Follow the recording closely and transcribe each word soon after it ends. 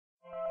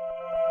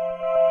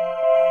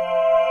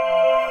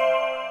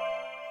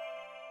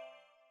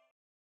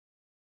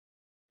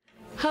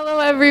Hello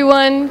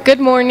everyone, good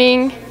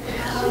morning.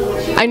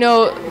 I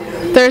know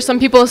there are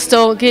some people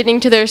still getting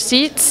to their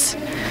seats,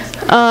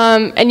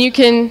 and you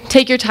can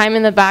take your time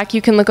in the back.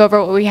 You can look over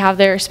what we have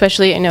there,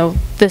 especially I know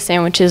the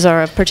sandwiches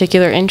are of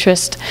particular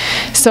interest.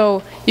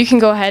 So you can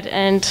go ahead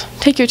and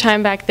take your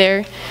time back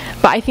there,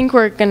 but I think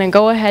we're going to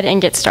go ahead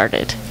and get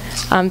started.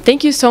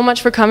 Thank you so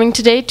much for coming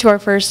today to our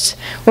first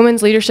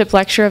Women's Leadership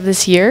Lecture of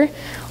this year.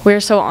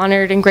 We're so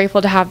honored and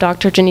grateful to have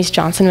Dr. Janiece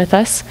Johnson with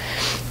us.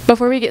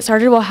 Before we get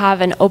started, we'll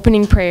have an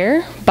opening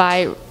prayer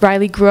by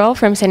Riley Gruel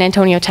from San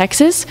Antonio,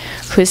 Texas,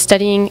 who is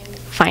studying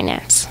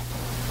finance.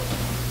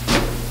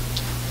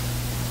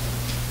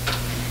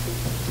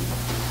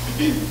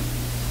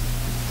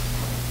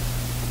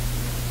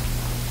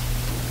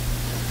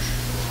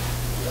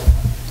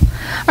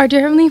 Our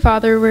dear Heavenly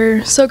Father,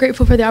 we're so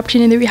grateful for the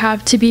opportunity that we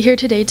have to be here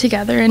today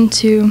together and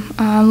to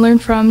learn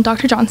from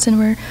Dr. Johnson.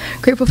 We're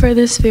grateful for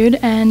this food,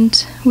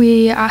 and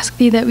we ask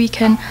Thee that we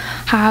can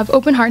have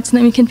open hearts and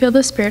that we can feel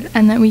the Spirit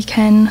and that we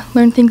can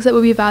learn things that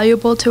will be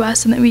valuable to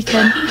us and that we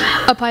can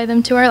apply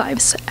them to our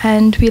lives.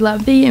 And we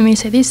love Thee, and we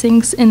say these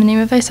things in the name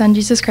of Thy Son,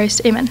 Jesus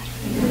Christ. Amen.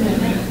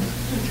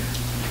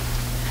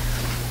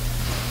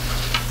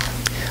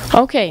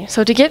 Okay,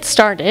 so to get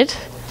started,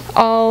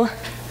 I'll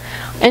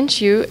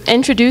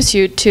introduce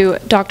you to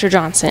Dr.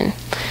 Johnson.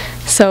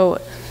 So,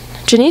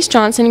 Janiece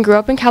Johnson grew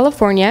up in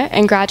California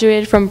and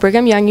graduated from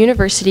Brigham Young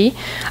University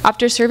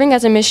after serving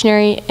as a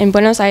missionary in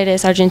Buenos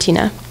Aires,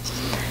 Argentina.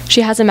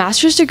 She has a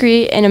master's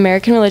degree in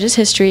American Religious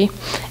History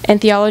and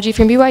Theology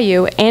from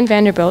BYU and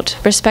Vanderbilt,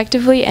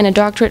 respectively, and a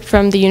doctorate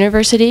from the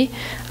University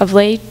of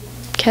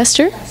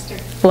Leicester?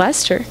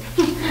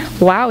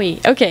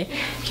 Wowie. Okay.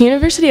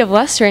 University of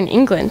Leicester in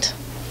England.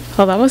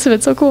 Oh, that must have been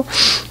so cool.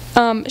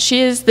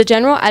 She is the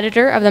general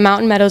editor of the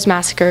Mountain Meadows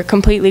Massacre,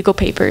 Complete Legal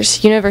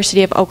Papers,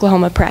 University of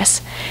Oklahoma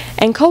Press,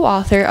 and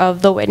co-author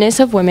of The Witness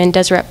of Women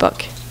Deseret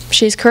book.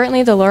 She is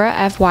currently the Laura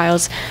F.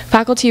 Wiles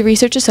Faculty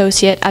Research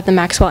Associate at the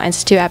Maxwell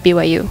Institute at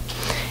BYU.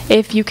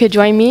 If you could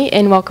join me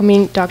in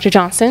welcoming Dr.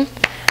 Johnson,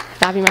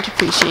 that would be much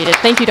appreciated.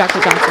 Thank you,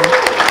 Dr. Johnson.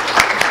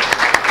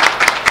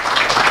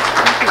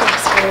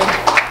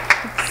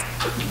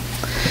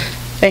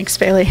 Thanks,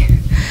 Bailey.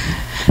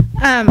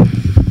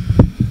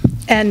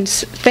 And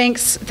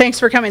thanks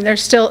for coming.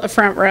 There's still a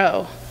front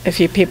row if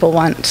you people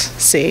want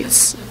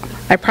seats.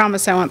 I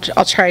promise I'll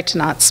try to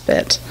not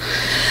spit.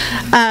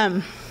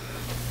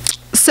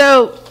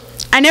 So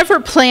I never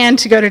planned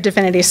to go to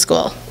Divinity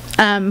School.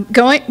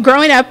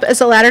 Growing up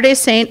as a Latter-day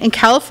Saint in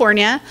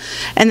California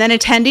and then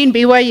attending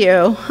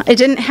BYU, I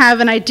didn't have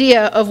an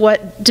idea of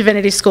what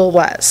Divinity School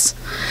was.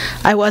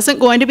 I wasn't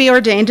going to be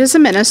ordained as a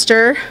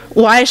minister.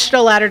 Why should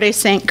a Latter-day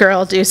Saint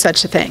girl do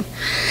such a thing?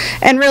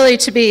 And really,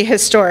 to be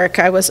historic,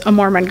 I was a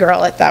Mormon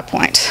girl at that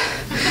point.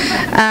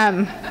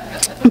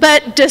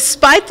 But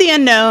despite the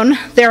unknown,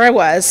 there I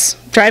was,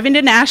 driving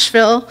to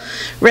Nashville,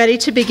 ready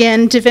to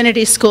begin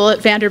Divinity School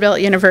at Vanderbilt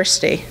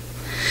University.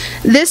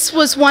 This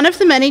was one of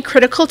the many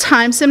critical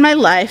times in my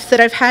life that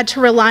I've had to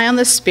rely on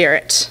the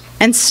Spirit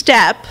and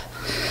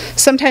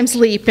sometimes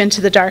leap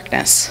into the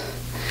darkness.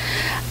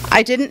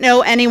 I didn't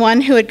know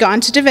anyone who had gone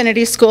to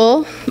Divinity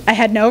School. I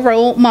had no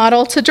role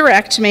model to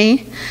direct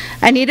me.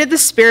 I needed the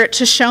Spirit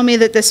to show me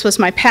that this was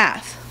my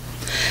path.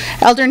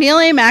 Elder Neal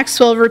A.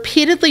 Maxwell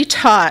repeatedly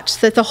taught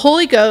that the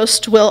Holy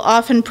Ghost will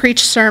often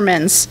preach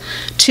sermons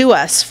to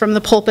us from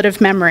the pulpit of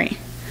memory.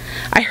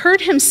 I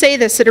heard him say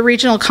this at a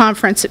regional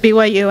conference at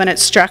BYU, and it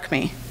struck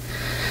me.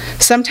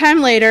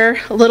 Sometime later,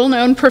 a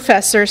little-known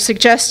professor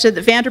suggested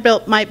that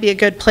Vanderbilt might be a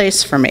good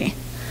place for me.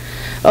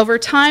 Over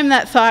time,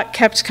 that thought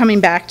kept coming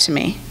back to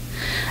me.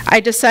 I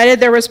decided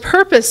there was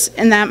purpose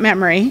in that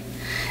memory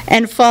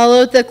and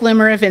followed the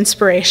glimmer of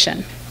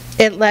inspiration.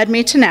 It led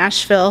me to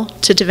Nashville,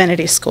 to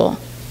Divinity School.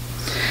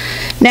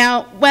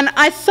 Now, when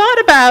I thought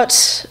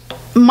about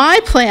my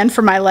plan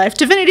for my life,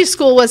 Divinity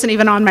School wasn't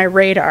even on my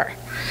radar.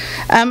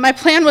 My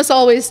plan was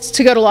always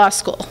to go to law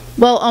school.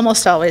 Well,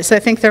 almost always. I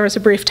think there was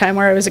a brief time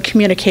where I was a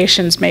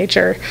communications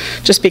major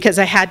just because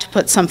I had to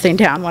put something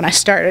down when I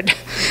started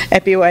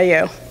at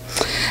BYU.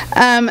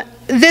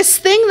 This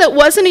thing that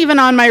wasn't even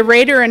on my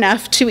radar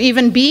enough to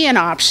even be an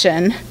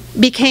option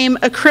became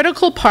a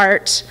critical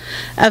part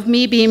of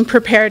me being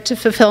prepared to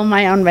fulfill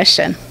my own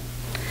mission.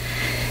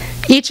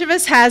 Each of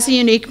us has a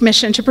unique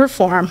mission to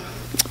perform.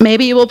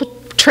 Maybe you will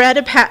tread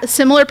a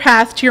similar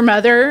path to your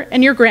mother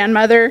and your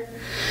grandmother.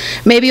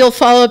 Maybe you'll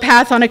follow a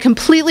path on a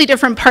completely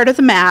different part of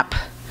the map,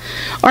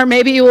 or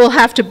maybe you will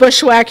have to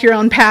bushwhack your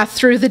own path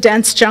through the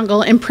dense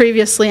jungle in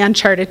previously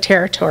uncharted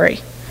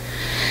territory.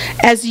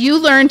 As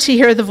you learn to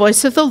hear the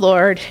voice of the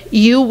Lord,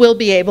 you will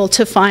be able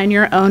to find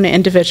your own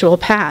individual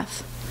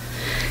path.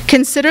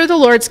 Consider the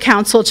Lord's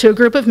counsel to a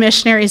group of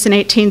missionaries in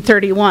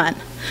 1831,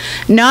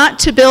 not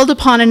to build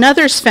upon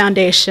another's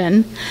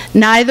foundation,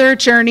 neither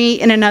journey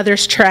in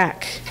another's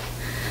track.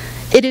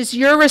 It is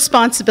your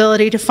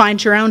responsibility to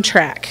find your own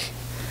track.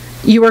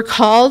 You were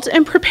called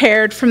and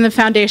prepared from the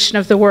foundation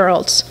of the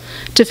world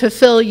to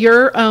fulfill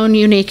your own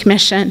unique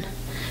mission,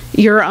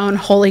 your own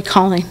holy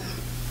calling.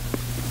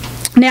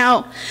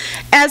 Now,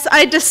 as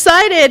I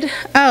decided,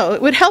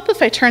 it would help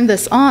if I turned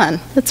this on.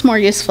 It's more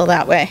useful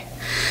that way.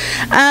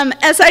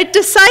 As I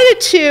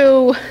decided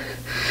to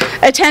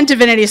attend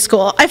Divinity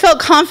School, I felt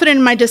confident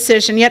in my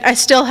decision, yet I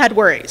still had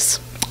worries.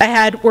 I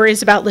had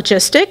worries about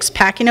logistics,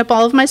 packing up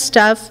all of my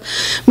stuff,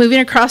 moving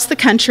across the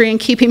country, and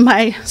keeping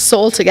my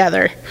soul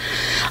together.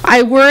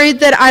 I worried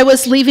that I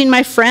was leaving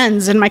my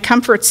friends in my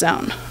comfort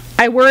zone.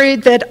 I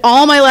worried that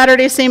all my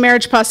Latter-day Saint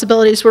marriage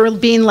possibilities were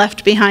being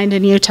left behind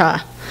in Utah.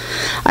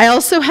 I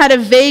also had a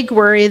vague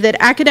worry that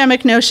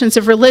academic notions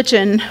of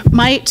religion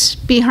might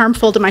be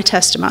harmful to my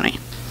testimony.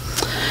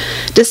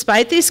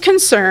 Despite these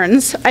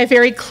concerns, I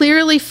very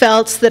clearly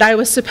felt that I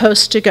was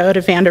supposed to go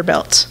to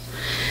Vanderbilt.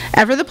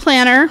 Ever the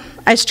planner,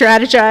 I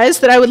strategized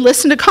that I would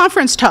listen to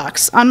conference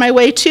talks on my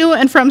way to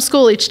and from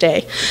school each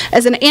day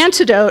as an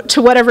antidote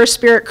to whatever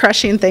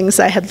spirit-crushing things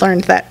I had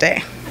learned that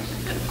day.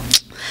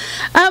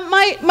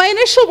 My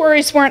initial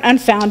worries weren't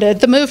unfounded.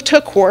 The move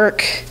took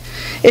work.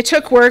 It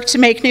took work to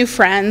make new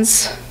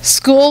friends.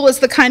 School was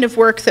the kind of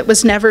work that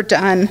was never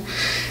done,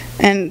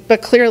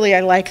 but clearly I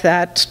like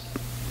that.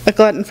 A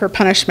glutton for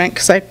punishment,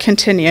 because I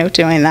continue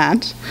doing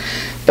that.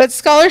 But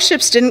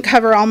scholarships didn't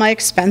cover all my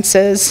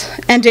expenses,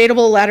 and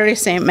dateable Latter-day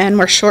Saint men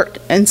were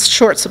in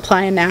short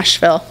supply in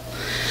Nashville.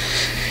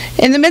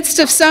 In the midst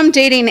of some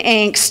dating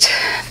angst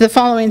the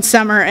following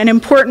summer, an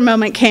important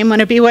moment came when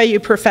a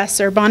BYU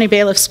professor, Bonnie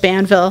Bailiff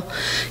Spanville,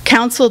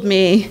 counseled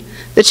me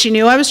that she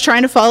knew I was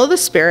trying to follow the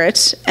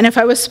Spirit, and if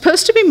I was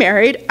supposed to be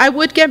married, I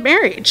would get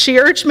married. She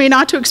urged me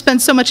not to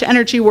expend so much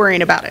energy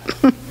worrying about it.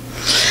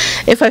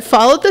 If I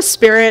followed the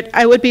Spirit,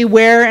 I would be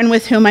where and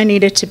with whom I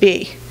needed to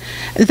be.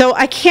 Though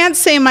I can't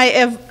say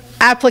my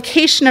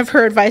application of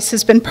her advice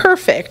has been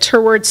perfect,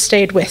 her words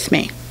stayed with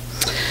me.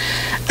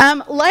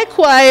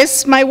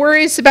 Likewise, my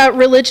worries about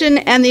religion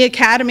and the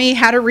academy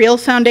had a real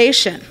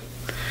foundation.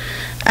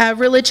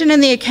 Religion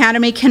and the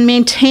academy can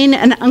maintain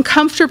an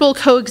uncomfortable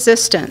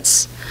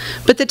coexistence,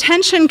 but the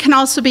tension can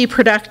also be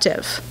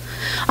productive.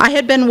 I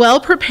had been well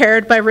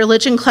prepared by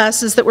religion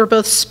classes that were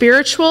both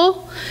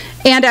spiritual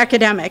and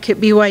academic at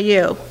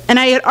BYU, and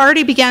I had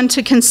already begun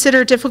to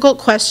consider difficult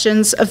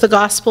questions of the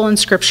gospel and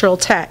scriptural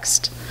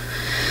text.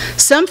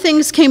 Some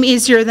things came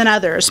easier than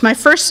others. My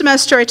first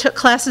semester I took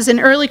classes in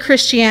early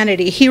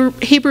Christianity,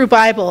 Hebrew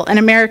Bible, and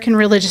American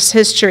religious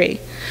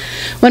history.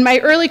 When my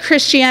early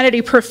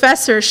Christianity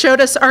professor showed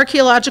us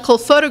archaeological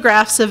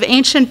photographs of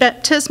ancient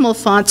baptismal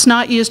fonts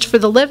not used for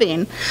the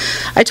living,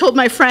 I told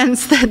my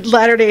friends that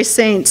Latter-day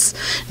Saints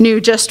knew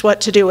just what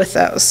to do with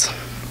those.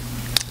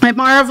 I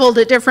marveled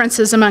at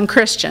differences among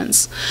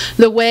Christians,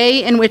 the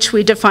way in which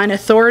we define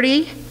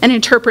authority and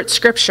interpret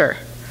Scripture.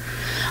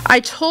 I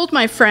told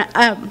my friend,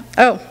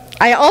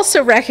 I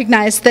also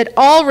recognized that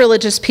all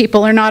religious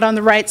people are not on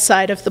the right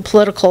side of the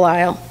political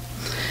aisle.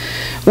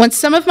 When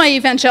some of my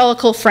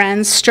evangelical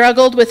friends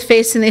struggled with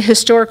facing the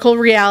historical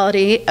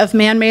reality of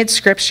man-made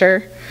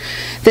Scripture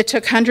that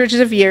took hundreds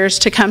of years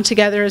to come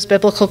together as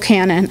biblical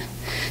canon,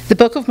 the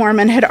Book of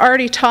Mormon had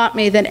already taught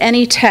me that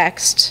any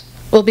text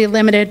will be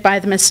limited by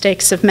the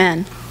mistakes of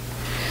men.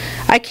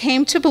 I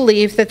came to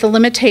believe that the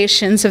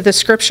limitations of the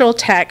scriptural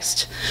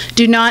text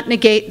do not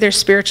negate their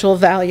spiritual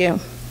value.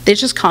 They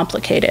just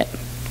complicate it.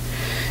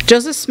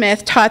 Joseph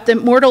Smith taught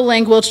that mortal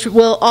language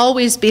will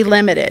always be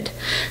limited,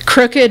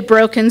 crooked,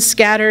 broken,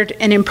 scattered,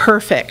 and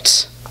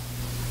imperfect.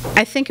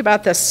 I think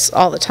about this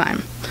all the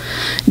time.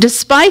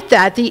 Despite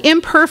that, the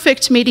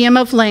imperfect medium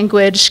of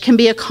language can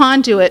be a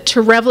conduit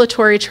to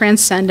revelatory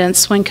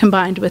transcendence when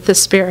combined with the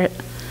Spirit.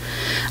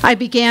 I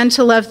began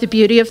to love the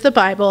beauty of the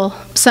Bible,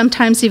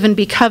 sometimes even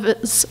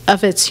because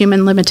of its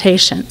human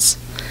limitations.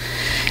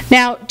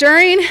 Now,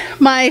 during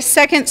my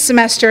second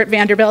semester at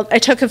Vanderbilt, I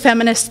took a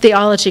feminist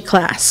theology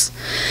class.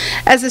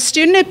 As a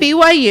student at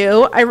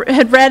BYU, I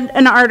had read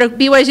an article,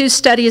 BYU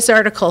Studies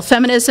article,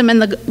 Feminism in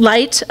the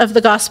Light of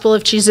the Gospel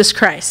of Jesus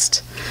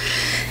Christ.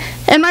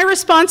 And my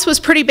response was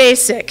pretty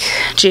basic.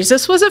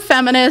 Jesus was a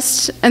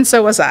feminist, and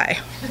so was I.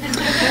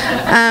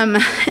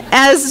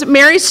 As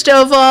Mary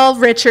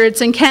Stovall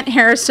Richards and Kent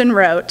Harrison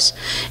wrote,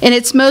 in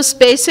its most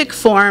basic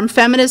form,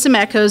 feminism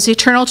echoes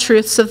eternal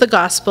truths of the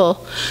gospel,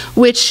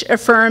 which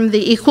affirm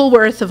the equal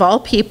worth of all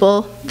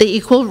people, the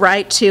equal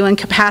right to and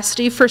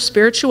capacity for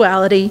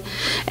spirituality,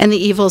 and the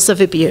evils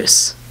of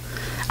abuse.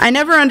 I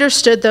never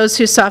understood those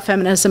who saw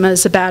feminism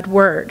as a bad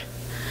word.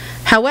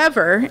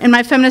 However, in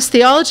my feminist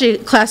theology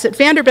class at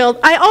Vanderbilt,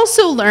 I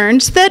also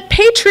learned that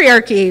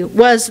patriarchy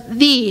was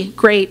the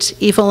great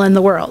evil in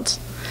the world.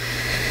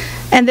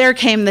 And there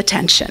came the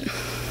tension.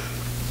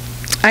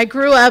 I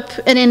grew up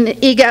in an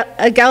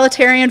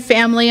egalitarian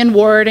family in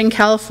Ward in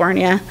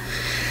California,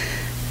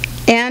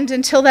 and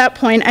until that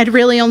point, I'd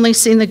really only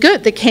seen the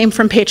good that came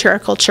from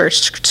patriarchal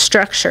church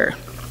structure.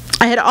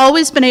 I had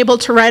always been able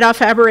to write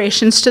off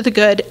aberrations to the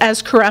good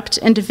as corrupt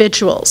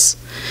individuals.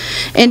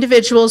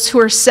 Individuals who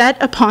were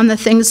set upon the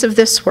things of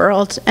this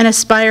world and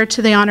aspired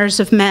to the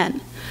honors of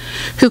men,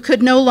 who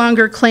could no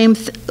longer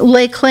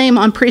lay claim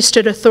on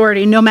priesthood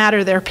authority no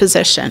matter their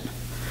position.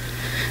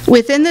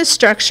 Within this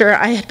structure,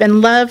 I had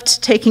been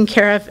loved, taken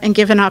care of, and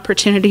given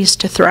opportunities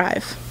to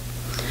thrive.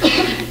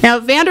 Now,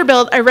 at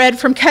Vanderbilt, I read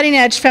from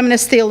cutting-edge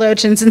feminist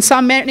theologians and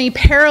saw many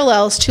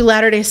parallels to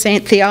Latter-day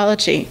Saint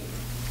theology.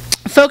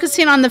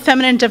 Focusing on the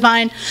feminine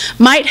divine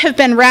might have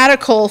been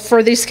radical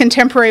for these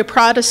contemporary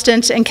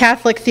Protestant and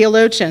Catholic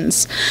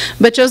theologians,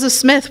 but Joseph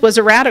Smith was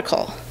a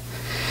radical.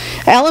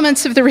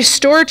 Elements of the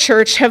restored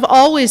church have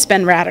always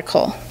been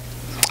radical.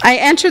 I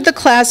entered the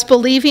class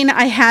believing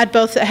I had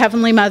both a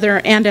Heavenly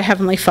Mother and a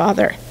Heavenly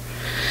Father.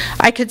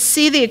 I could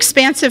see the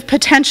expansive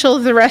potential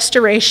of the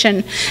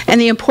restoration and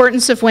the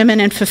importance of women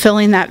in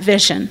fulfilling that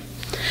vision.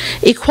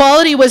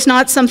 Equality was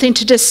not something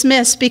to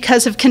dismiss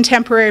because of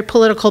contemporary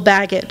political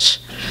baggage.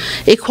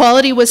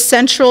 Equality was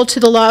central to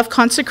the law of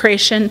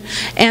consecration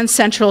and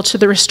central to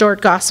the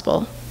restored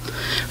gospel.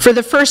 For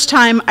the first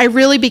time, I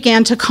really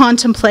began to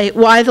contemplate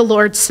why the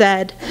Lord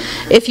said,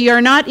 "If you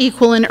are not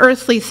equal in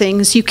earthly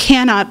things, you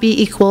cannot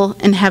be equal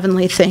in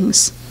heavenly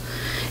things."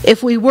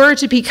 If we were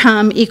to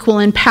become equal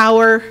in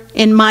power,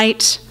 in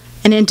might,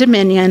 and in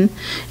dominion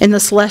in the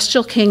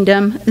celestial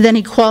kingdom, then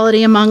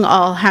equality among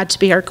all had to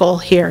be our goal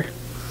here.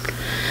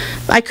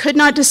 I could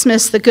not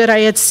dismiss the good I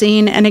had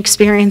seen and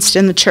experienced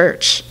in the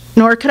church,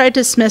 nor could I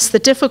dismiss the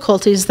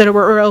difficulties that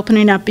were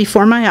opening up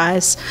before my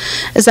eyes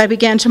as I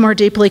began to more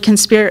deeply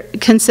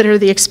consider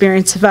the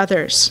experience of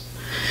others.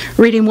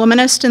 Reading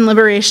womanist and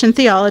liberation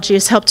theology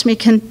has helped me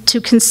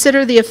to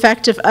consider the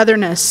effect of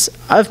otherness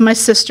of my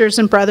sisters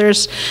and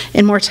brothers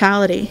in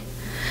mortality.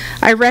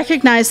 I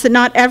recognize that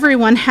not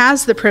everyone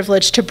has the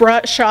privilege to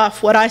brush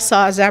off what I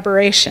saw as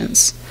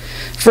aberrations.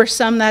 For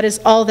some, that is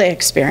all they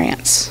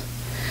experience.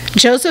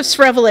 Joseph's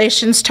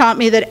revelations taught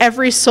me that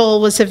every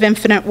soul was of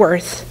infinite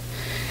worth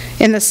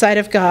in the sight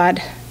of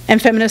God,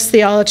 and feminist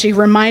theology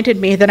reminded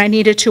me that I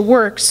needed to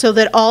work so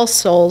that all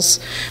souls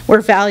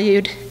were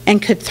valued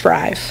and could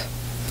thrive.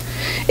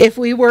 If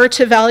we were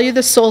to value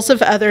the souls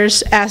of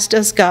others as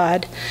does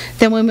God,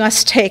 then we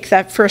must take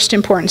that first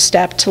important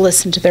step to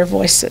listen to their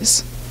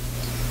voices.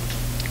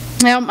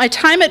 Now, my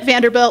time at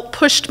Vanderbilt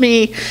pushed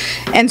me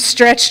and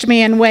stretched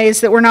me in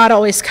ways that were not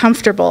always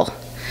comfortable.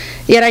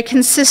 Yet I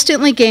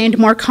consistently gained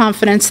more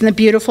confidence in the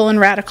beautiful and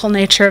radical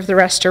nature of the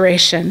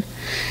restoration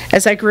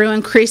as I grew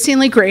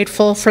increasingly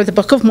grateful for the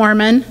Book of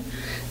Mormon,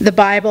 the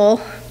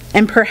Bible,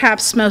 and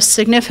perhaps most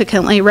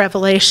significantly,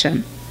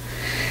 Revelation.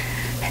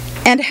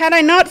 And had I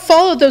not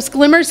followed those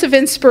glimmers of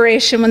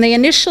inspiration when they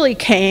initially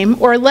came,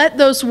 or let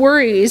those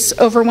worries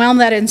overwhelm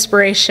that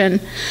inspiration,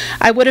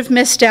 I would have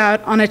missed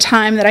out on a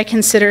time that I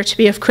consider to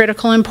be of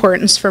critical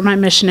importance for my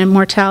mission in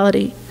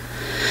mortality.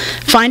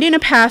 Finding a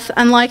path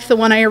unlike the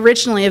one I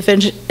originally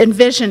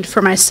envisioned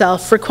for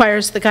myself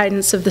requires the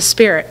guidance of the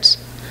Spirit.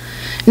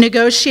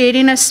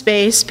 Negotiating a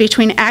space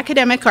between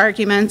academic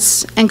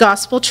arguments and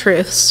gospel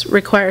truths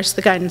requires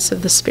the guidance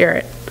of the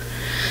Spirit.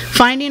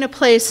 Finding a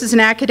place as an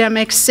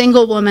academic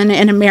single woman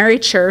in a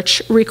married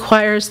church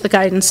requires the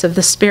guidance of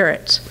the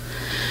Spirit.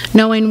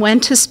 Knowing when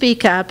to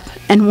speak up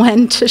and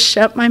when to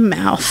shut my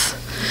mouth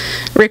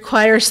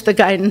requires the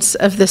guidance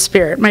of the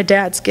Spirit. My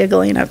dad's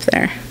giggling up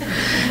there.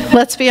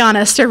 Let's be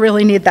honest, I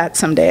really need that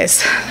some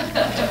days.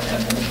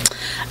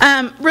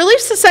 Relief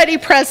Society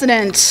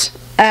President,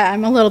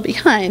 I'm a little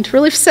behind.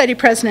 Relief Society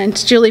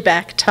President Julie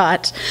Beck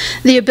taught,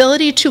 the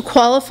ability to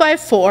qualify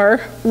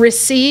for,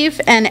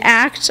 receive, and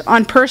act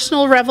on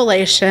personal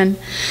revelation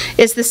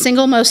is the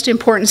single most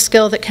important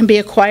skill that can be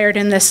acquired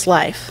in this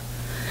life.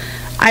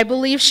 I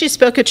believe she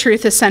spoke a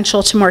truth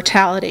essential to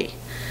mortality.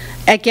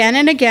 Again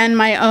and again,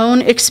 my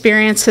own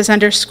experience has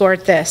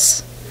underscored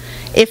this.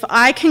 If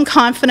I can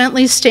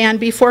confidently stand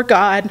before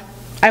God,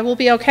 I will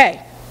be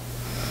okay.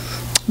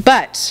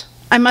 But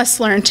I must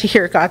learn to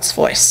hear God's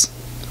voice.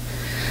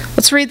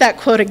 Let's read that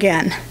quote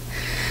again.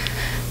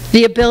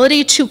 The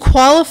ability to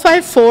qualify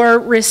for,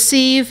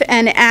 receive,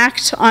 and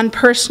act on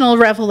personal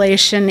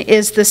revelation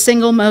is the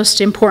single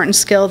most important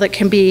skill that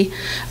can be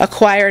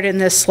acquired in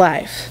this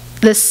life.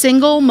 The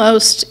single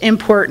most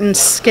important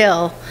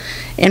skill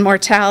in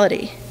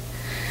mortality.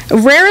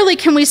 Rarely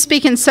can we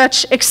speak in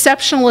such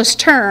exceptionalist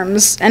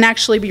terms and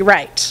actually be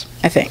right,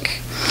 I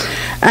think.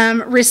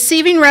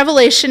 Receiving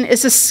revelation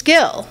is a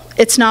skill.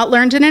 It's not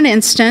learned in an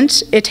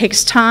instant. It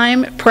takes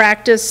time,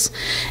 practice,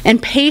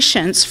 and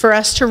patience for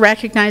us to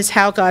recognize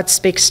how God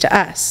speaks to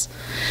us.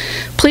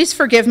 Please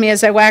forgive me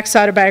as I wax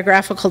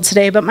autobiographical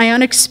today, but my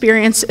own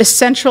experience is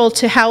central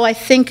to how I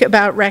think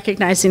about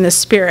recognizing the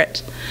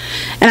Spirit.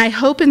 And I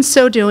hope in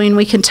so doing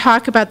we can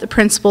talk about the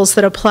principles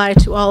that apply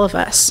to all of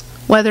us,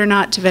 whether or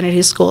not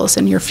Divinity School is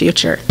in your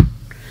future.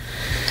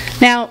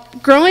 Now,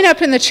 growing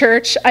up in the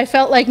church, I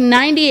felt like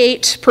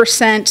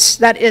 98%,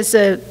 that is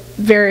a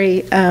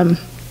very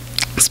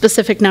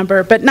specific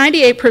number, but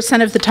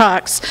 98% of the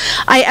talks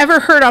I ever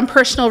heard on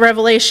personal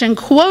revelation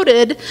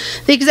quoted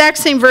the exact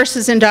same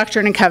verses in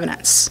Doctrine and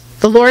Covenants.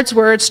 The Lord's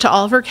words to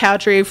Oliver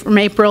Cowdery from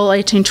April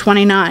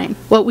 1829,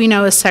 what we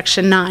know as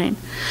Section 9.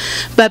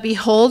 But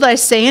behold, I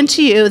say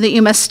unto you that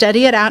you must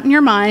study it out in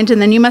your mind, and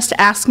then you must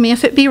ask me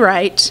if it be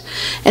right.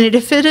 And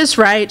if it is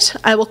right,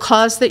 I will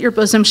cause that your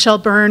bosom shall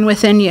burn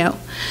within you.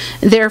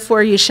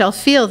 Therefore you shall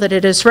feel that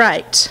it is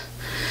right.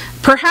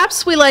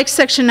 Perhaps we like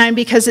Section 9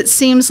 because it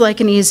seems like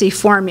an easy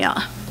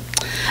formula.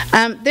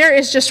 There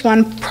is just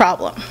one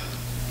problem,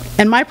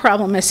 and my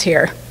problem is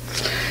here,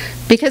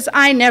 because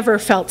I never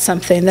felt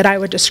something that I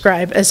would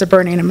describe as a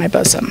burning in my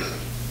bosom.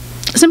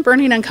 Isn't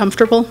burning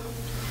uncomfortable?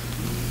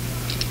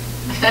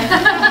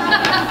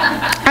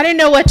 I didn't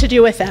know what to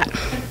do with that.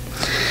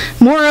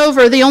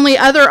 Moreover, the only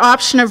other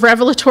option of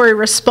revelatory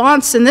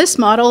response in this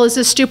model is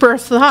a stupor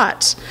of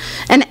thought,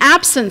 an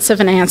absence of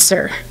an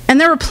answer.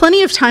 And there were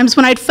plenty of times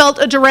when I'd felt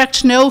a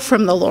direct no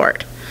from the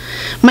Lord.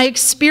 My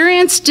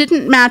experience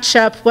didn't match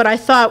up what I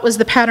thought was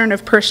the pattern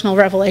of personal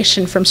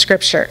revelation from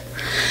Scripture.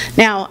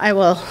 Now, I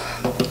will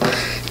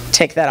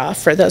take that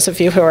off for those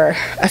of you who are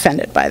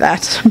offended by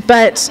that.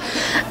 But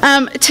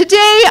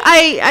today,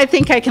 I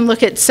think I can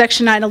look at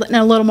Section 9 in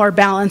a little more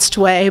balanced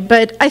way,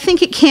 but I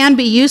think it can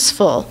be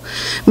useful.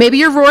 Maybe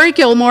your Rory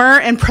Gilmore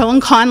and pro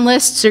and con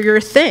lists are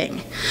your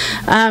thing,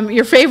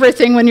 your favorite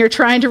thing when you're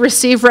trying to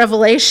receive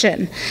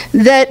revelation,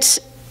 that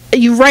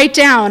you write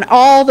down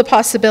all the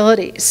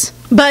possibilities.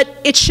 But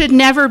it should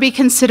never be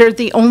considered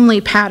the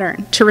only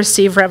pattern to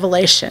receive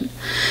revelation.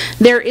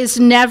 There is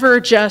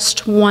never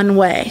just one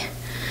way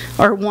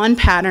or one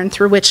pattern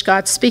through which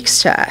God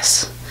speaks to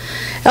us.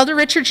 Elder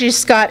Richard G.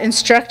 Scott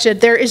instructed,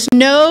 there is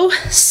no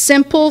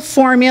simple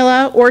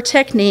formula or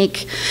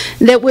technique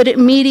that would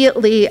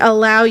immediately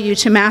allow you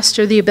to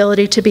master the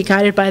ability to be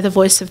guided by the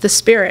voice of the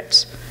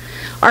Spirit.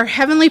 Our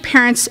heavenly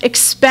parents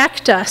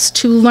expect us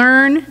to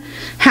learn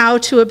how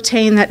to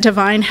obtain that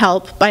divine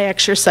help by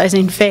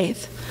exercising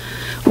faith.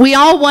 We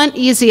all want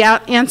easy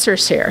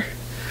answers here,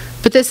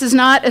 but this is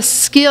not a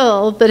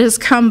skill that has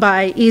come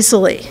by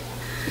easily.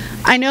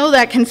 I know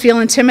that can feel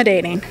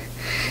intimidating.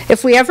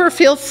 If we ever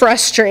feel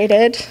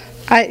frustrated,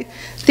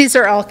 these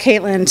are all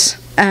Caitlin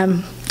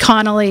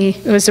Connolly,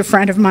 who was a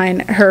friend of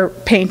mine, her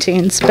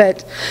paintings,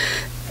 but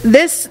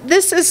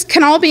this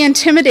can all be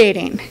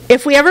intimidating.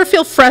 If we ever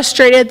feel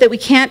frustrated that we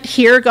can't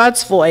hear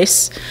God's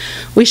voice,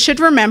 we should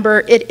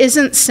remember it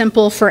isn't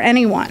simple for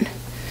anyone.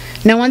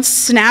 No one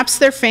snaps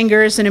their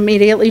fingers and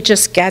immediately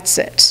just gets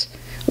it.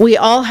 We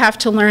all have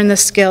to learn the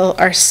skill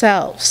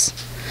ourselves.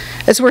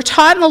 As we're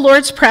taught in the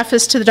Lord's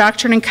preface to the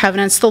Doctrine and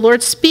Covenants, the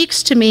Lord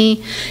speaks to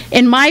me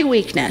in my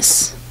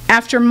weakness,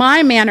 after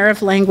my manner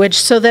of language,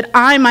 so that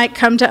I might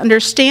come to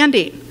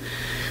understanding.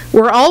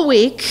 We're all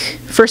weak.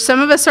 For some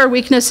of us, our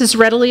weakness is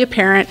readily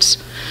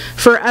apparent.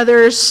 For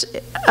others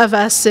of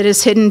us, it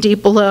is hidden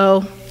deep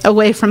below,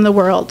 away from the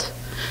world.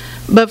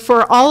 But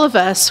for all of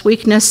us,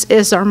 weakness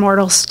is our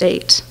mortal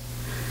state.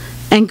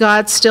 And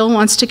God still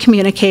wants to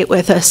communicate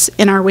with us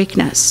in our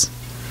weakness.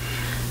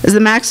 As the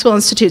Maxwell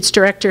Institute's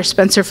director,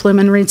 Spencer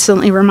Fluman,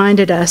 recently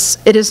reminded us,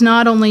 it is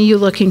not only you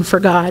looking for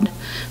God,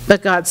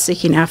 but God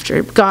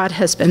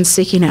has been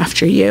seeking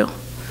after you.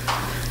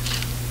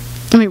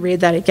 Let me read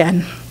that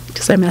again,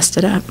 because I messed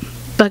it up.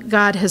 But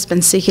God has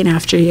been seeking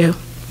after you.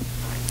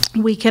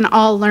 We can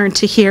all learn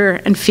to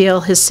hear and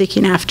feel his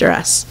seeking after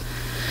us.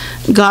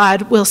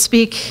 God will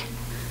speak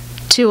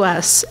to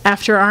us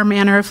after our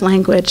manner of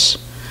language,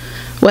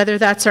 whether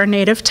that's our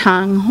native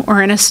tongue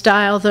or in a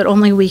style that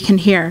only we can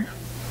hear.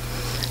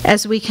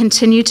 As we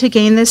continue to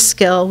gain this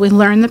skill, we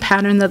learn the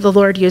pattern that the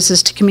Lord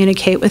uses to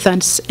communicate with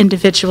us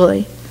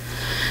individually.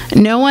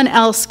 No one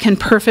else can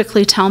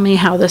perfectly tell me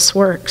how this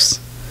works,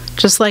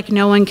 just like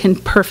no one can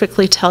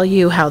perfectly tell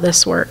you how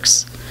this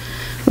works.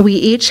 We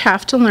each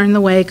have to learn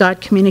the way God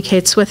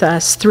communicates with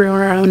us through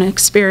our own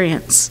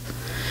experience.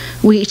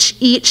 We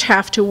each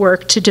have to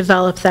work to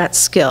develop that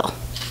skill.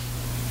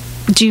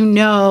 Do you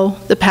know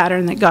the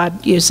pattern that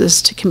God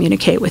uses to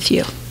communicate with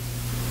you?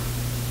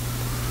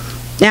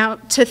 Now,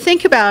 to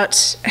think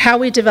about how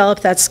we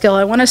develop that skill,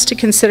 I want us to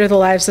consider the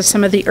lives of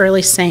some of the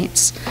early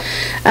saints.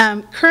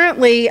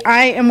 Currently,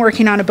 I am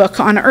working on a book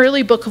on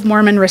early Book of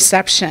Mormon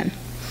reception.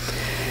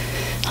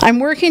 I'm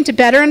working to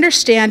better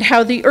understand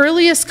how the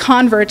earliest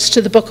converts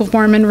to the Book of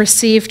Mormon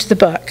received the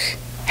book,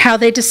 how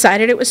they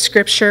decided it was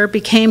Scripture,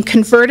 became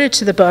converted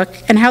to the book,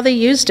 and how they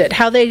used it,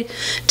 how they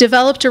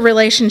developed a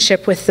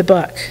relationship with the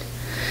book.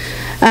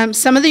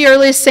 Some of the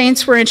earliest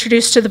saints were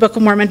introduced to the Book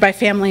of Mormon by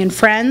family and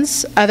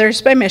friends,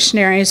 others by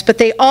missionaries, but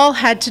they all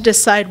had to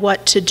decide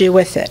what to do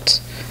with it.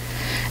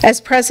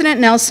 As President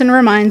Nelson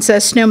reminds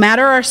us, no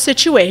matter our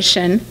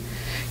situation,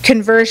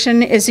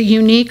 conversion is a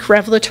unique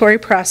revelatory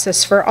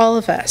process for all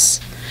of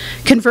us.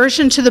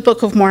 Conversion to the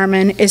Book of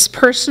Mormon is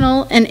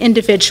personal and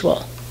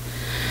individual.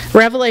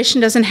 Revelation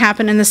doesn't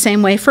happen in the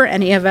same way for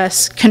any of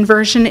us.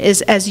 Conversion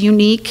is as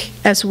unique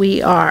as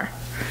we are.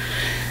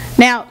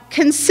 Now,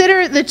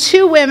 consider the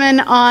two women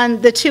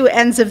on the two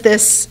ends of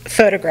this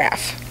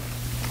photograph.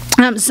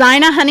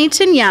 Zina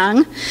Huntington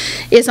Young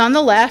is on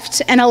the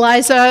left, and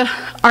Eliza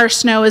R.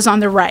 Snow is on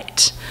the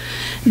right.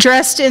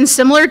 Dressed in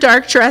similar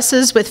dark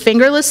dresses with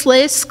fingerless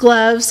lace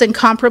gloves and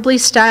comparably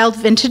styled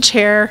vintage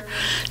hair,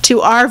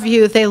 to our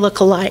view, they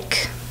look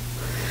alike.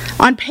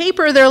 On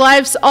paper, their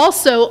lives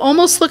also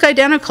almost look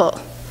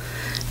identical.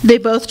 They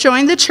both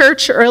joined the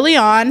church early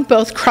on,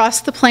 both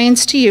crossed the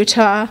plains to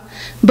Utah,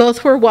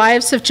 both were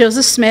wives of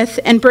Joseph Smith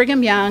and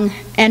Brigham Young,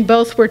 and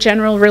both were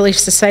General Relief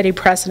Society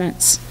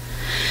presidents.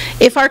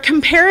 If our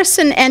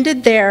comparison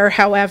ended there,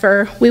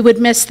 however, we would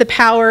miss the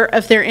power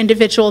of their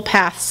individual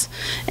paths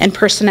and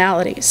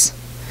personalities.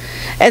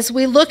 As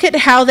we look at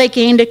how they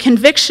gained a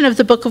conviction of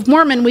the Book of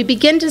Mormon, we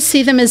begin to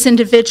see them as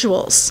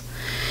individuals,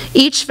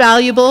 each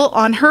valuable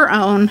on her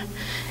own,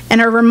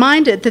 and are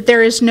reminded that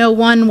there is no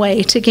one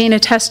way to gain a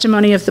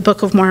testimony of the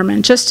Book of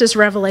Mormon, just as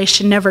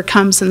revelation never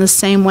comes in the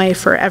same way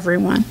for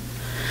everyone.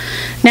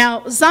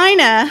 Now,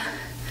 Zina,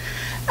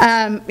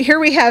 here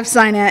we have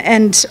Zina,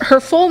 and her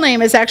full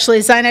name is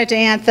actually Zina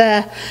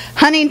Diantha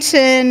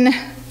Huntington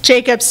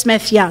Jacob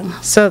Smith Young.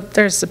 So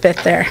there's a bit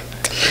there.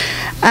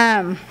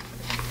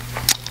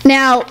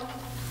 Now,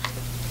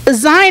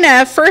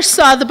 Zina first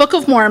saw the Book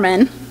of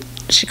Mormon,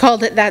 she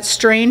called it that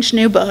strange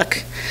new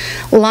book,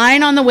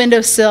 lying on the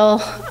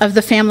windowsill of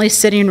the family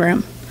sitting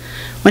room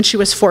when she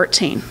was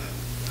 14.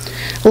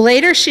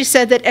 Later, she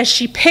said that as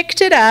she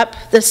picked it up,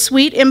 the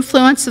sweet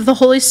influence of the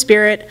Holy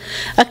Spirit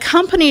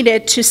accompanied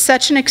it to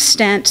such an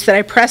extent that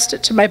I pressed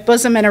it to my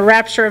bosom in a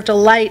rapture of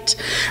delight,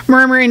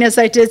 murmuring as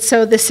I did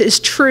so, "This is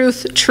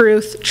truth,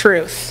 truth,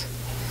 truth."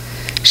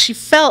 She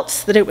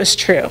felt that it was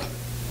true.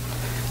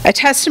 A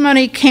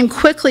testimony came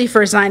quickly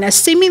for Zina,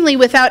 seemingly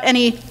without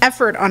any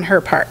effort on her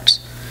part.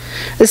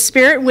 The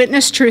Spirit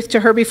witnessed truth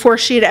to her before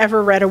she had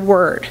ever read a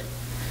word.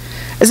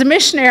 As a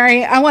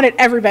missionary, I wanted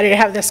everybody to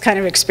have this kind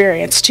of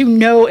experience, to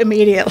know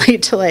immediately,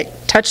 to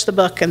touch the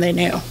book and they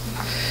knew.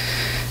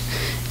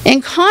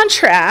 In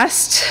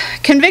contrast,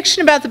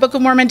 conviction about the Book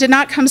of Mormon did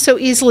not come so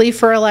easily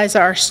for Eliza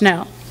R.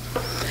 Snow.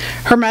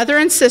 Her mother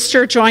and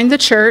sister joined the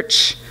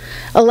church.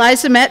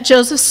 Eliza met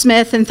Joseph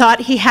Smith and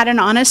thought he had an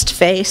honest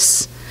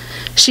face.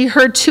 She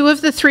heard 2 of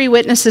the 3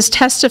 witnesses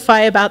testify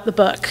about the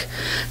book,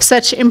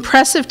 such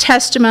impressive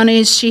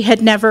testimonies she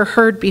had never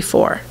heard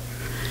before.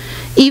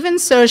 Even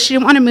so, she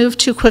didn't want to move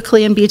too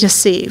quickly and be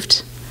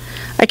deceived.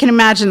 I can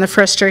imagine the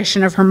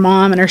frustration of her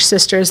mom and her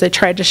sister as they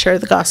tried to share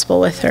the gospel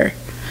with her.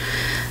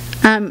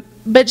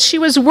 But she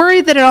was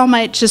worried that it all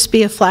might just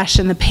be a flash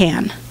in the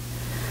pan.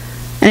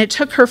 And it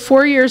took her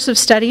 4 years of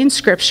studying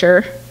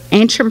Scripture,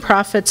 ancient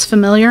prophets,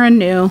 familiar and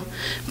new,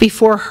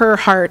 before her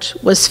heart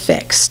was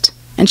fixed,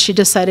 and she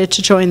decided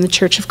to join the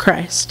Church of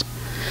Christ.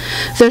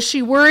 Though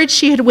she worried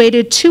she had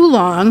waited too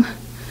long,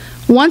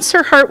 once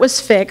her heart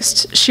was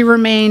fixed, she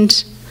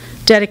remained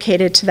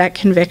dedicated to that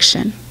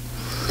conviction.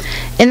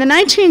 In the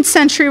 19th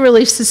century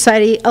Relief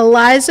Society,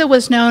 Eliza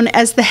was known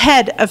as the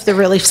head of the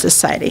Relief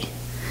Society,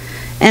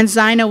 and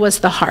Zina was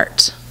the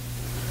heart.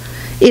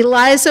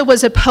 Eliza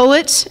was a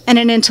poet and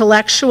an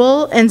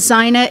intellectual, and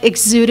Zina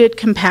exuded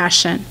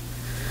compassion.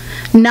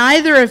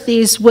 Neither of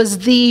these was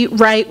the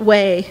right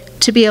way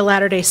to be a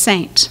Latter-day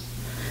Saint.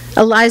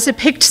 Eliza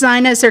picked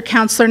Zina as their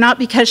counselor not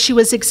because she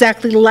was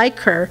exactly like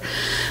her,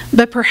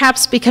 but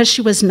perhaps because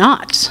she was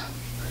not.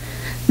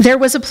 There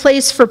was a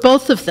place for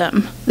both of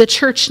them. The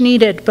church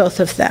needed both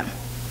of them.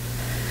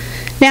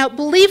 Now,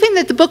 believing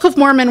that the Book of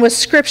Mormon was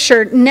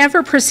Scripture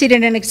never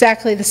proceeded in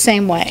exactly the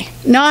same way.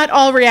 Not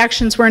all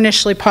reactions were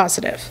initially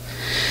positive.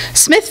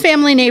 Smith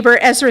family neighbor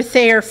Ezra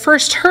Thayer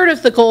first heard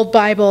of the Gold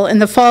Bible in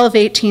the fall of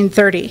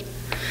 1830.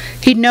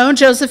 He'd known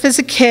Joseph as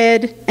a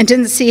kid and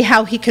didn't see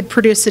how he could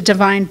produce a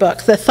divine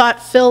book. The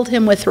thought filled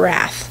him with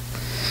wrath.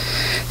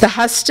 The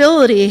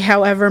hostility,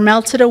 however,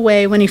 melted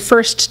away when he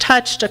first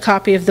touched a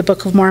copy of the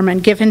Book of Mormon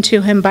given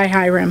to him by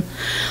Hiram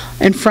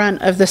in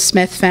front of the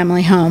Smith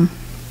family home.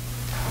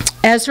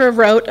 Ezra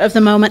wrote of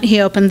the moment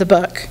he opened the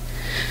book,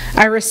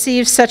 "I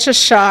received such a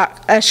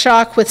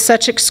shock with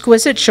such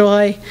exquisite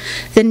joy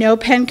that no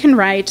pen can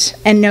write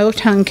and no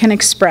tongue can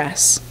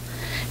express."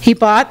 He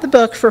bought the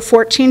book for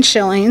 14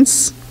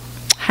 shillings.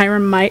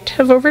 Hiram might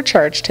have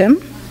overcharged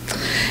him.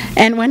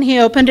 And when he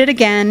opened it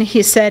again,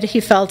 he said he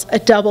felt a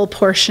double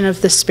portion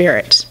of the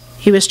Spirit.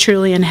 He was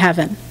truly in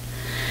heaven.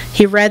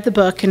 He read the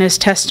book and his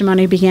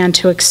testimony began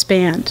to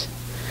expand.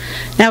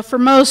 Now, for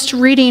most,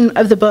 reading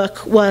of the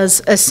book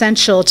was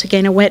essential to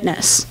gain a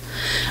witness.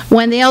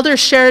 When the elders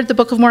shared the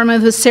Book of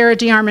Mormon with Sarah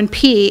D. Armand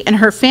P. and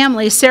her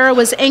family, Sarah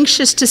was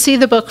anxious to see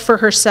the book for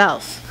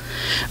herself.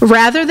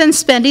 Rather than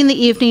spending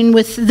the evening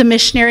with the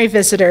missionary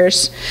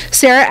visitors,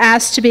 Sarah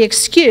asked to be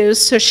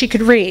excused so she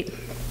could read.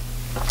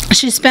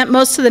 She spent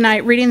most of the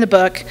night reading the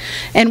book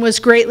and was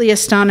greatly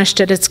astonished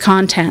at its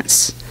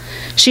contents.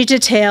 She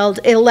detailed,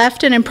 "It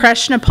left an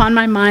impression upon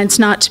my minds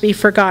not to be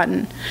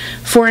forgotten,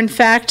 for in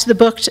fact the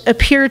book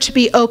appeared to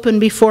be open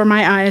before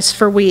my eyes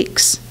for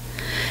weeks."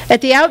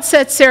 At the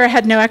outset, Sarah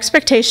had no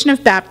expectation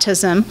of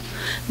baptism,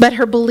 but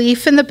her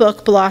belief in the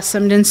book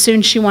blossomed and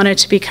soon she wanted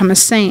to become a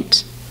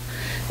saint.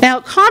 Now,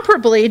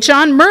 comparably,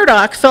 John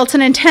Murdoch felt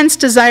an intense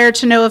desire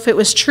to know if it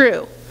was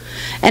true.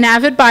 An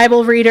avid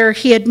Bible reader,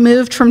 he had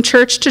moved from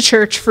church to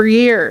church for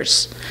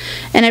years.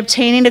 In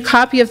obtaining a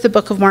copy of the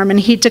Book of Mormon,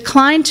 he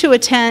declined to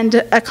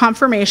attend a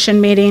confirmation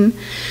meeting,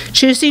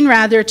 choosing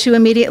rather to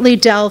immediately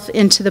delve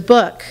into the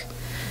book.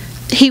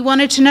 He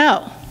wanted to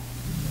know.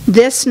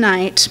 This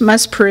night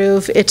must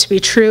prove it to be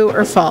true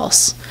or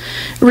false.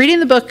 Reading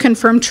the book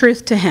confirmed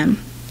truth to him.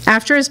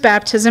 After his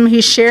baptism,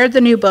 he shared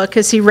the new book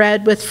as he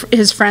read with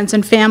his friends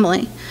and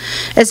family.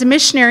 As a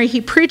missionary,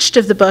 he preached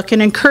of the book and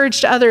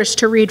encouraged others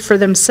to read for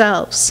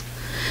themselves.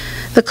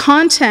 The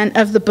content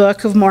of the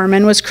Book of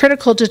Mormon was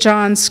critical to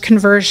John's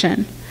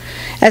conversion,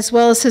 as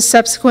well as his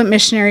subsequent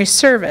missionary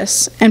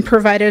service, and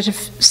provided a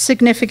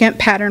significant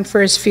pattern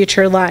for his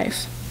future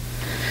life.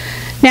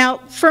 Now,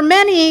 for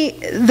many,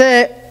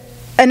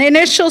 an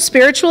initial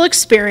spiritual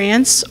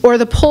experience or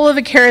the pull of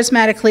a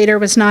charismatic leader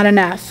was not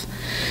enough.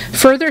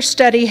 Further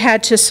study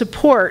had to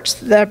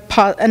support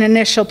an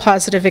initial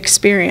positive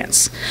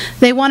experience.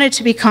 They wanted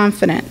to be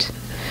confident.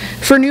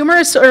 For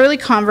numerous early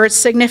converts,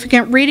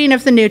 significant reading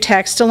of the New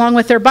Text, along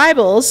with their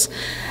Bibles,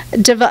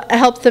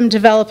 helped them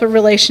develop a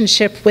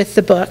relationship with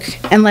the book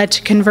and led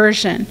to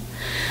conversion.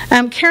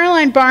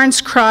 Caroline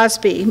Barnes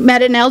Crosby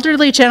met an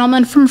elderly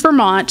gentleman from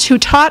Vermont who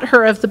taught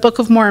her of the Book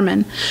of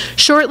Mormon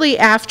shortly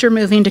after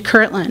moving to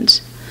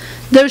Kirtland.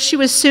 Though she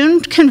was soon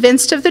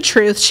convinced of the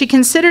truth, she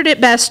considered it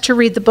best to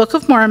read the Book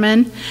of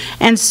Mormon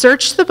and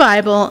search the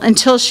Bible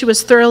until she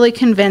was thoroughly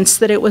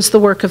convinced that it was the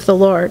work of the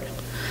Lord.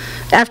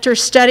 After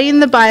studying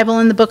the Bible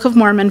and the Book of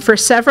Mormon for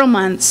several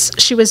months,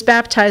 she was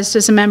baptized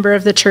as a member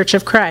of the Church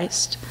of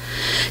Christ.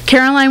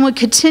 Caroline would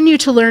continue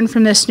to learn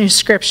from this new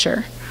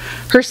scripture.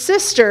 Her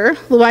sister,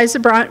 Louisa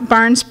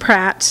Barnes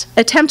Pratt,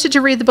 attempted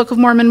to read the Book of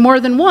Mormon more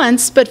than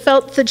once, but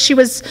felt that she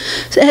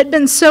had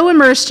been so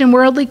immersed in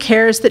worldly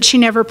cares that she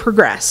never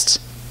progressed.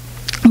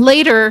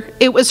 Later,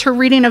 it was her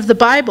reading of the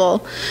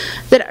Bible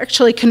that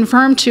actually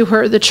confirmed to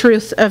her the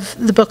truth of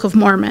the Book of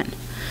Mormon.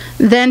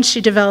 Then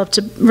she developed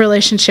a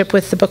relationship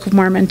with the Book of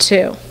Mormon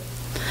too.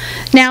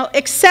 Now,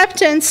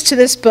 acceptance to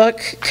this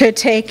book could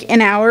take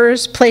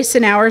place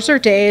in hours or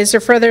days, or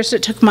for others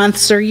it took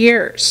months or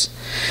years.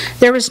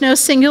 There was no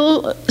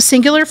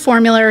singular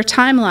formula or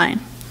timeline.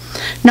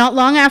 Not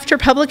long after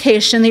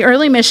publication, the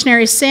early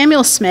missionary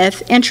Samuel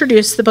Smith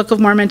introduced the Book of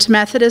Mormon to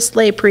Methodist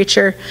lay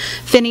preacher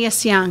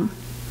Phineas Young.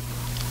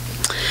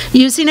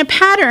 Using a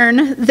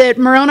pattern that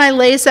Moroni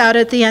lays out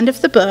at the end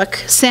of the book,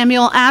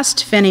 Samuel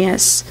asked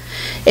Phineas,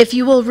 "If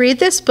you will read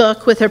this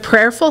book with a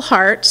prayerful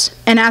heart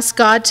and ask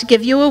God to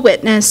give you a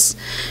witness,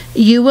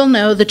 you will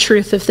know the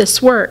truth of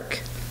this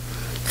work."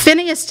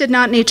 Phineas did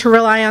not need to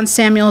rely on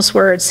Samuel's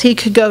words. He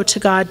could go to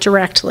God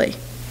directly.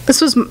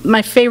 This was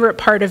my favorite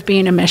part of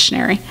being a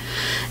missionary,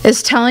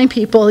 is telling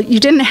people, you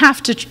didn't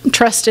have to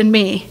trust in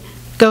me.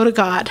 Go to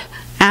God.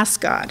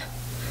 Ask God.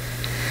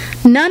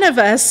 None of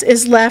us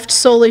is left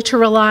solely to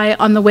rely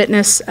on the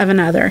witness of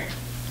another.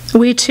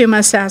 We too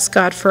must ask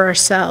God for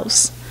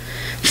ourselves.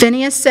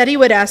 Phineas said he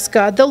would ask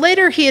God, though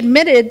later he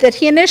admitted that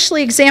he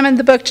initially examined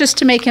the book just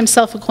to make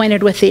himself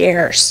acquainted with the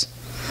errors.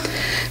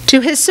 To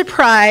his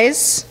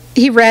surprise,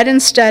 he read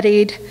and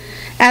studied.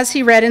 As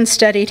he read and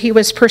studied, he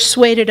was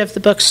persuaded of the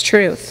book's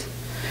truth.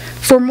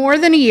 For more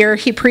than a year,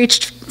 he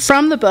preached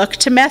from the book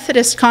to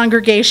Methodist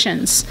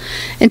congregations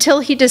until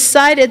he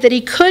decided that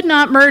he could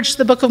not merge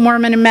the Book of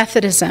Mormon and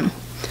Methodism.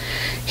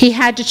 He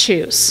had to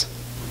choose.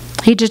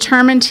 He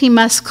determined he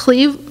must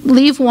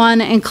leave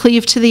one and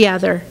cleave to the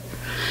other.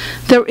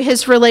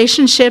 His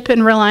relationship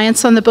and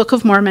reliance on the Book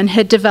of Mormon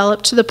had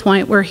developed to the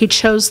point where he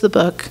chose the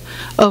book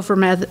over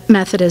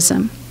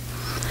Methodism.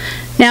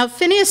 Now,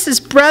 Phineas's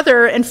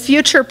brother and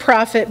future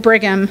prophet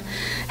Brigham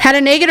had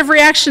a negative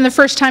reaction the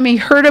first time he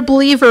heard a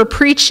believer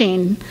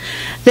preaching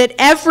that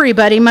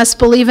everybody must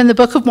believe in the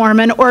Book of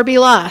Mormon or be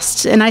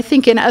lost. And I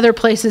think in other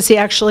places he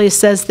actually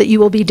says that you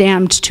will be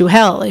damned to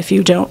hell if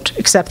you don't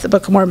accept the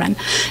Book of Mormon.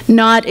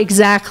 Not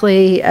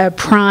exactly a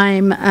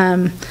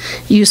prime,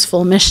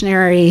 useful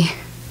missionary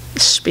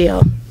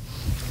spiel.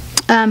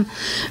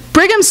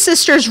 Brigham's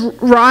sisters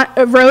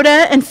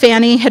Rhoda and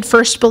Fanny had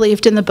first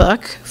believed in the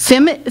book.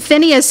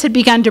 Phineas had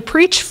begun to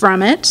preach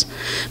from it,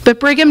 but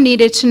Brigham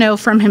needed to know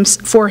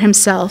for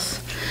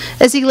himself.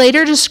 As he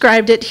later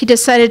described it, he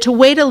decided to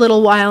wait a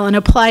little while and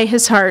apply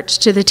his heart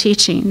to the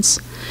teachings.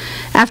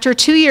 After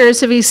 2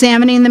 years of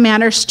examining the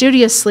matter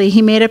studiously,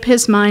 he made up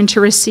his mind to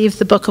receive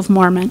the Book of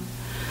Mormon.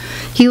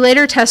 He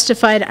later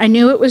testified, "I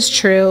knew it was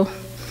true,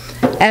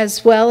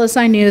 as well as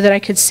I knew that I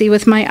could see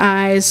with my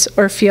eyes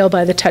or feel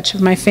by the touch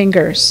of my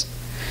fingers."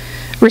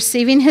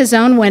 Receiving his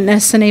own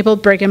witness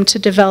enabled Brigham to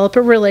develop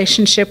a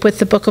relationship with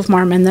the Book of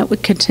Mormon that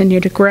would continue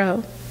to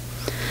grow.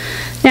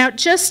 Now,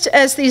 just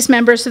as these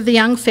members of the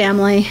Young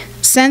family,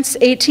 since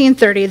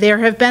 1830, there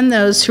have been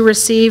those who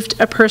received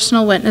a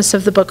personal witness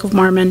of the Book of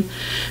Mormon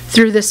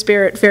through the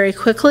Spirit very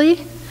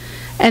quickly,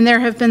 and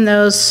there have been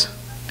those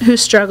who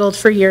struggled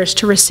for years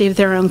to receive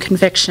their own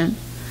conviction.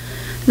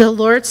 The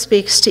Lord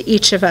speaks to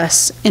each of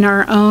us in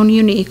our own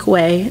unique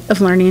way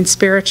of learning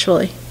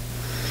spiritually.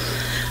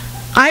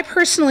 I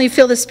personally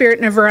feel the Spirit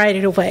in a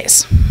variety of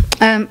ways.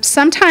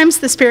 Sometimes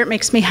the Spirit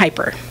makes me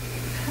hyper.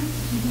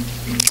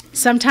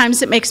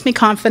 Sometimes it makes me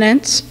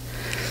confident.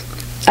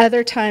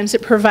 Other times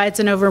it provides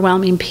an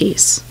overwhelming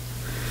peace.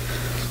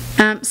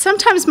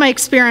 Sometimes my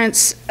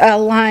experience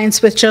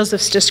aligns with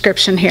Joseph's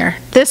description here.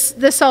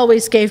 This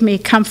always gave me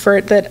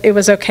comfort that it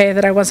was okay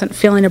that I wasn't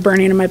feeling a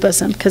burning in my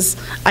bosom, because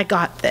I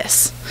got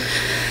this.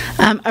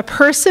 A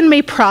person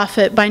may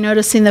profit by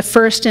noticing the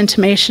first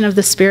intimation of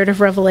the spirit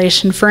of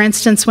revelation. For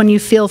instance, when you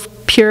feel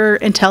pure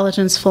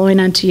intelligence flowing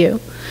unto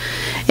you.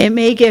 It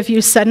may give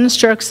you sudden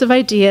strokes of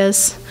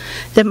ideas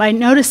that by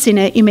noticing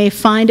it, you may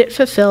find it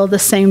fulfilled the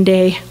same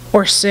day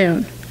or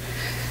soon.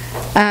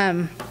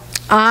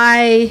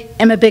 I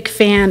am a big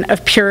fan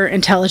of pure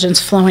intelligence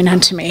flowing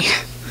unto me.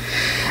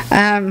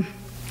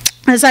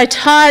 As I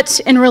taught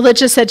in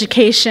religious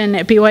education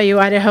at BYU,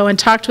 Idaho, and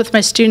talked with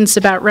my students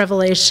about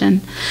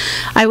revelation,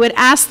 I would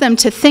ask them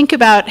to think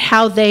about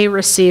how they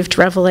received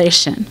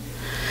revelation.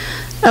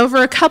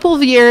 Over a couple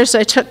of years,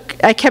 I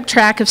kept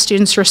track of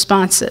students'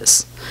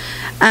 responses.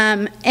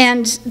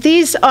 And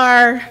these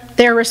are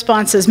their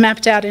responses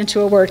mapped out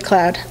into a word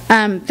cloud.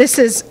 This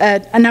is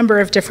a number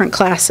of different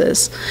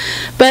classes.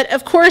 But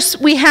of course,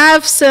 we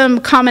have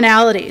some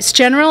commonalities,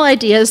 general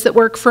ideas that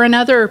work for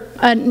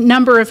a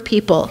number of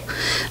people,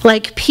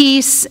 like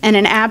peace and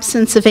an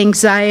absence of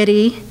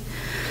anxiety.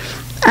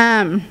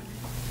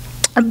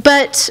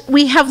 But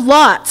we have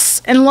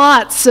lots and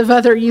lots of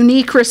other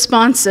unique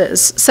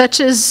responses, such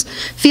as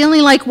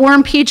feeling like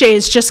warm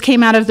PJs just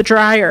came out of the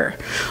dryer,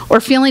 or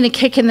feeling a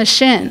kick in the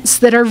shins,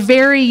 that are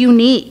very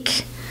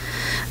unique.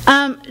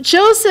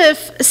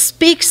 Joseph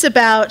speaks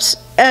about,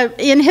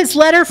 in his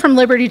letter from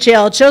Liberty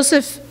Jail,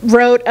 Joseph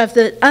wrote of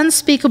the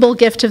unspeakable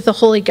gift of the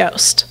Holy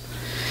Ghost.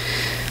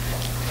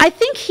 I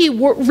think he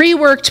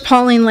reworked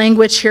Pauline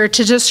language here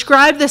to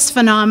describe this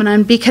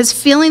phenomenon, because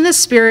feeling the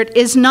Spirit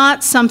is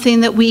not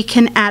something that we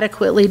can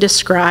adequately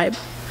describe.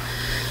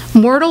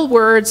 Mortal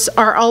words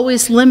are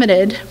always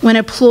limited when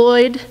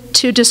employed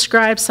to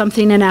describe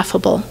something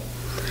ineffable.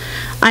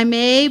 I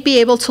may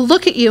be able to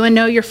look at you and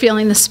know you're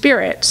feeling the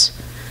Spirit,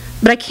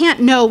 but I can't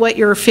know what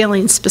you're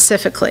feeling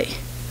specifically.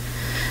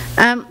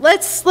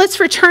 Let's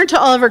return to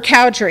Oliver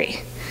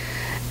Cowdery.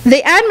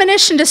 The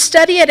admonition to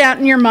study it out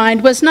in your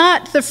mind was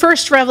not the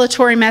first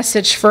revelatory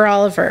message for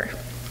Oliver.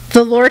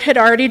 The Lord had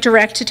already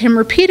directed him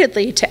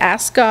repeatedly to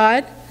ask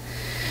God,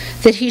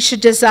 that he should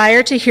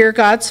desire to hear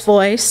God's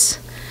voice,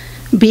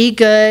 be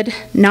good,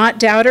 not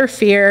doubt or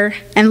fear,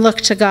 and look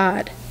to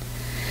God.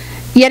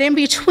 Yet in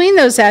between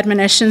those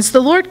admonitions,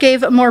 the Lord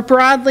gave a more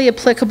broadly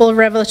applicable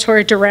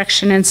revelatory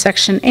direction in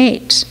section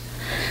 8.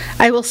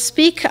 I will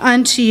speak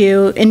unto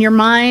you in your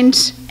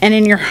mind and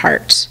in your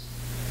heart.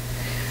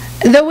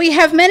 Though we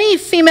have many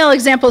female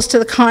examples to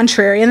the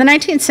contrary, in the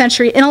 19th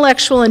century,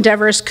 intellectual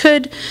endeavors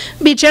could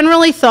be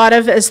generally thought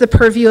of as the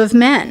purview of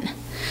men.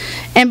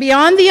 And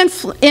beyond the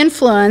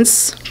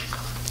influence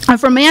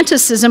of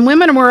romanticism,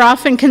 women were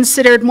often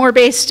considered more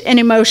based in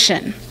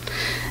emotion,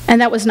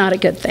 and that was not a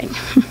good thing.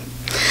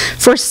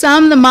 For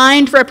some, the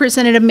mind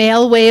represented a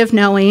male way of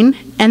knowing,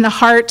 and the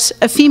heart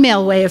a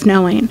female way of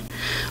knowing,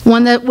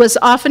 one that was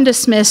often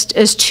dismissed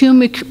as too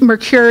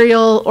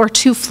mercurial or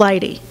too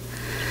flighty.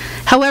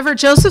 However,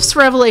 Joseph's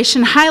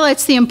revelation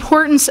highlights the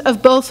importance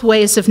of both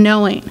ways of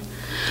knowing.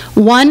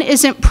 One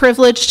isn't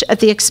privileged at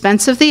the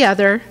expense of the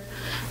other.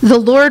 The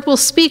Lord will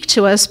speak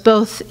to us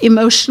both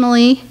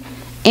emotionally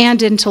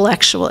and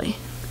intellectually.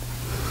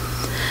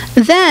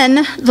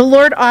 Then the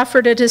Lord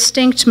offered a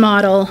distinct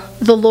model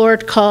the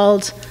Lord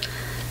called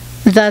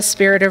the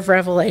Spirit of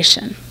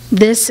Revelation.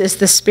 This is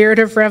the Spirit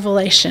of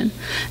Revelation,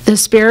 the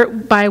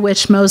Spirit by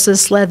which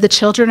Moses led the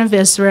children of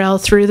Israel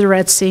through the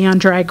Red Sea on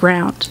dry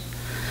ground.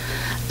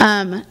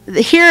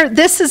 Here,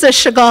 this is a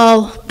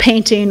Chagall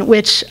painting,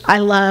 which I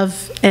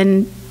love,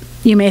 and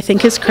you may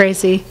think is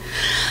crazy.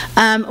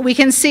 We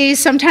can see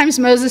sometimes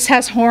Moses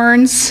has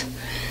horns.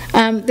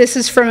 This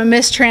is from a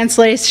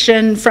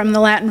mistranslation from the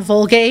Latin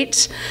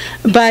Vulgate,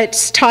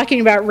 but talking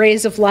about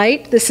rays of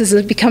light. This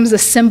becomes a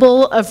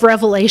symbol of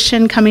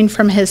revelation coming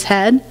from his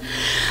head.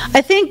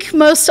 I think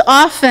most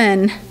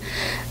often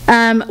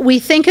we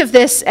think of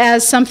this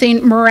as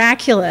something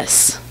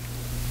miraculous.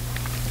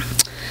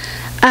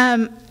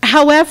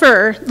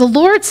 However, the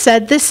Lord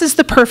said this is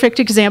the perfect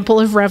example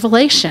of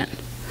revelation.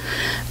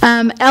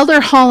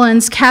 Elder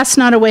Holland's Cast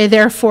Not Away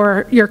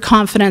Therefore Your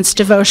Confidence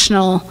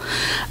devotional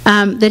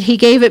that he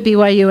gave at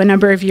BYU a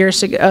number of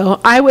years ago,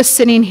 I was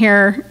sitting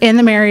here in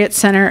the Marriott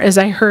Center as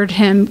I heard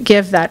him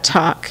give that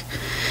talk.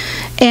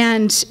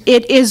 And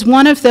it is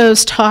one of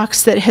those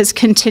talks that has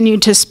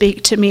continued to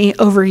speak to me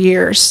over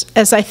years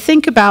as I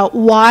think about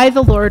why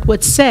the Lord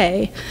would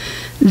say,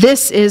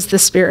 this is the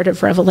Spirit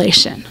of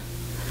revelation.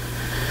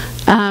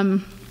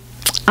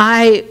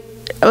 I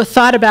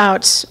thought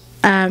about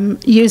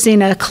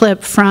using a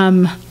clip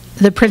from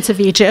The Prince of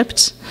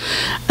Egypt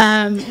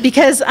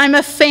because I'm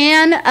a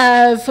fan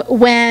of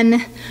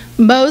when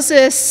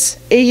Moses,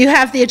 you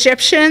have the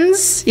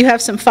Egyptians, you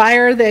have some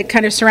fire that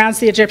kind of surrounds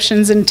the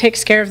Egyptians and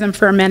takes care of them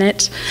for a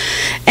minute.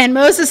 And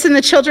Moses and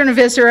the children of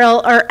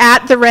Israel are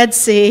at the Red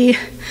Sea.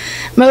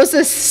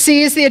 Moses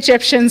sees the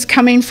Egyptians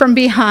coming from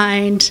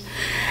behind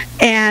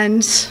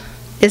and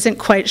isn't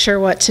quite sure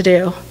what to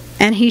do.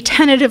 And he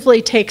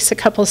tentatively takes a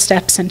couple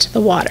steps into the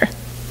water.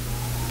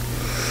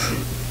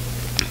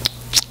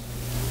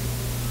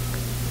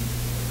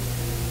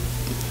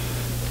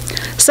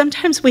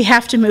 Sometimes we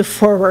have to move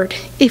forward,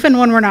 even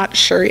when we're not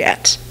sure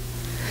yet.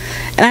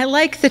 And I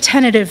like the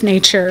tentative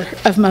nature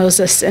of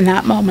Moses in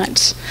that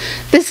moment.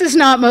 This is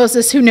not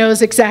Moses who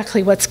knows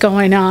exactly what's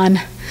going on.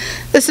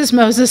 This is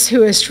Moses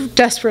who is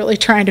desperately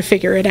trying to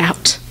figure it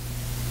out.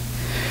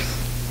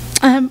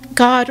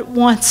 God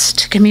wants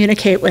to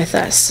communicate with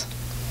us.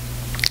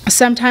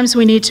 Sometimes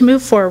we need to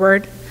move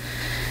forward,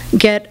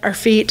 get our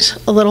feet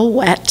a little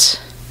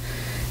wet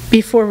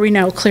before we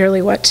know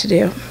clearly what to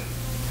do.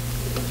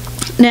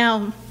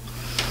 Now,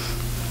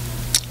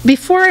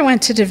 before I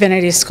went to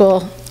Divinity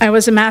School, I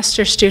was a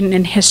master's student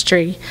in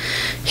history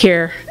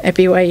here at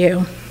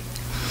BYU.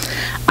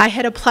 I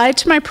had applied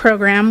to my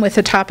program with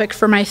a topic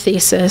for my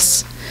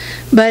thesis,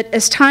 but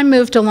as time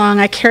moved along,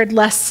 I cared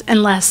less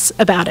and less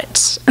about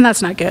it. And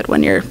that's not good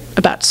when you're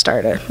about to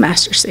start a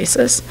master's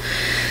thesis.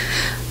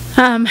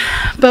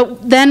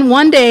 But then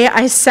one day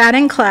I sat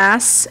in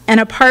class, and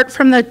apart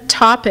from the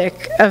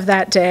topic of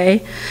that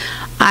day,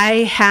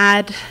 I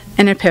had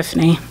an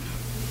epiphany.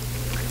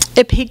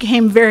 It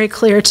became very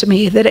clear to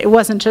me that it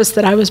wasn't just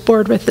that I was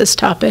bored with this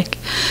topic,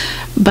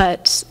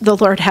 but the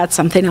Lord had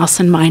something else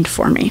in mind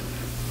for me.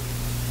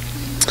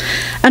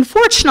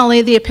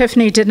 Unfortunately, the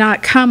epiphany did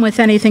not come with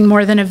anything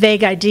more than a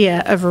vague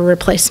idea of a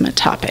replacement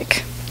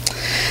topic.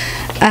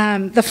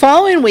 The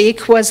following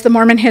week was the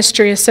Mormon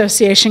History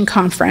Association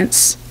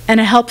conference, and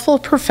a helpful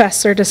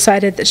professor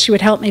decided that she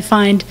would help me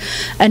find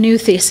a new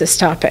thesis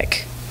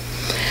topic.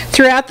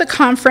 Throughout the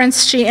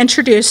conference, she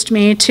introduced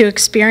me to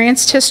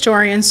experienced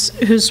historians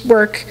whose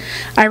work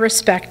I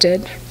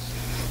respected.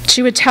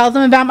 She would tell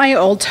them about my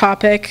old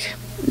topic,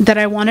 that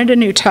I wanted a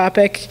new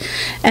topic,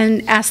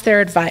 and ask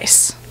their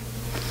advice.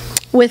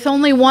 With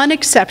only one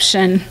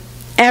exception,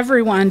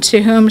 everyone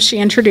to whom she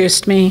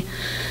introduced me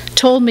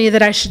told me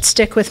that I should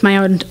stick with my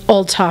own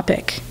old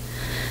topic,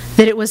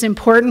 that it was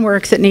important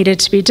work that needed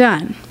to be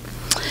done.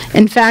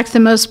 In fact, the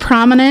most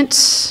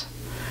prominent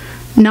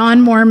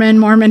non-Mormon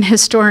Mormon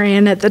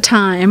historian at the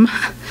time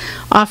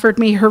offered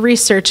me her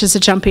research as a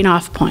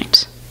jumping-off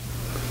point.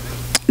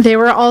 They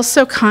were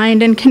also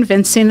kind and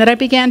convincing that I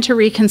began to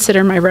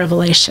reconsider my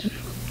revelation.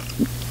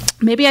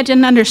 Maybe I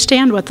didn't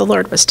understand what the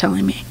Lord was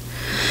telling me.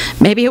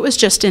 Maybe it was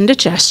just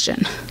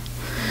indigestion.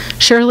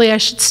 Surely I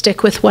should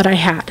stick with what I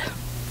had.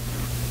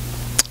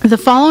 The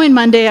following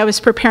Monday, I was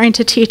preparing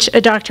to teach a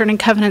Doctrine and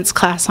Covenants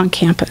class on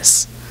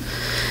campus.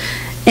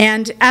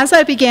 And as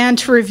I began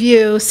to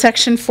review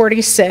section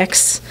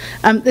 46,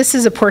 this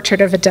is a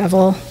portrait of a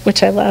devil,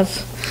 which I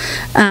love.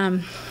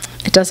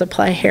 It does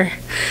apply here.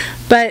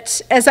 But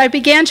as I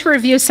began to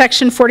review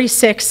section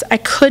 46, I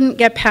couldn't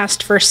get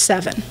past verse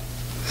 7.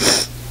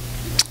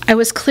 I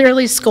was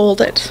clearly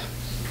scolded.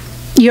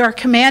 You are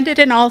commanded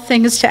in all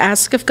things to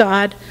ask of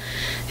God,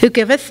 who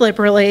giveth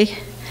liberally,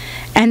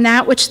 and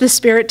that which the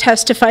Spirit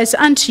testifies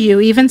unto you,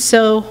 even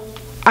so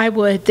I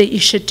would that you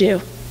should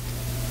do.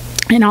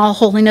 In all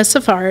holiness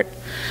of heart,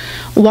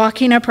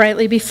 walking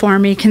uprightly before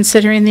me,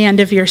 considering the end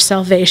of your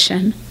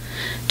salvation,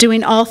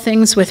 doing all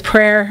things with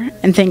prayer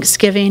and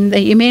thanksgiving,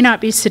 that you may not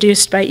be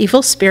seduced by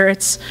evil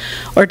spirits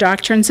or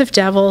doctrines of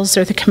devils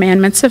or the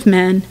commandments of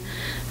men,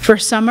 for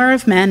some are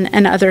of men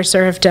and others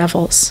are of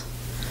devils.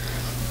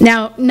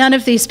 Now, none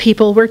of these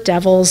people were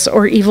devils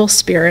or evil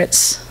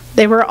spirits.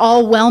 They were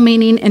all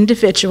well-meaning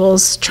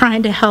individuals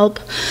trying to help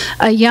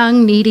a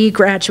young, needy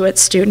graduate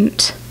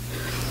student.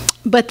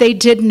 But they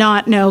did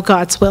not know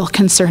God's will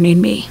concerning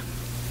me.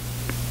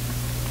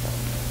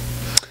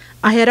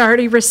 I had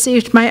already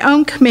received my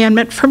own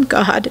commandment from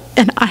God,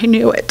 and I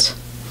knew it.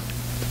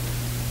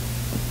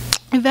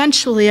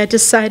 Eventually, I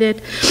decided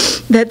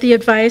that the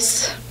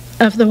advice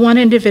of the one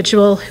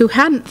individual who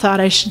hadn't thought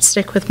I should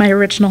stick with my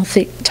original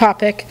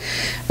topic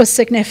was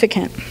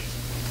significant.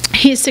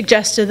 He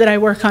suggested that I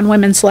work on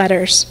women's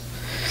letters.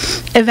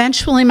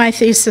 Eventually, my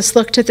thesis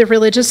looked at the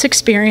religious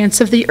experience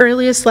of the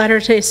earliest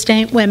Latter-day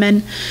Saint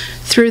women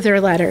through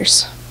their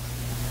letters.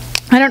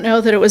 I don't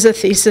know that it was a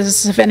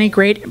thesis of any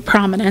great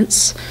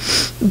prominence,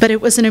 but it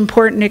was an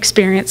important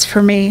experience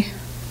for me.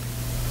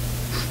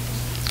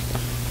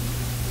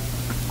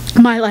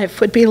 My life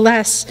would be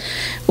less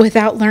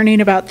without learning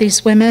about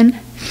these women,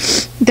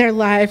 their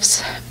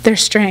lives, their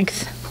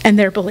strength, and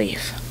their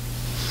belief.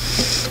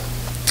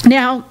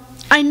 Now,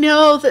 I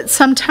know that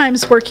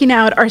sometimes working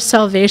out our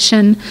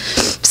salvation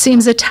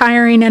seems a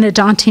tiring and a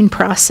daunting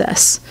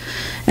process,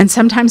 and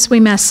sometimes we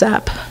mess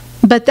up,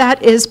 but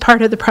that is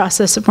part of the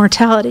process of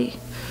mortality.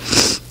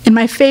 In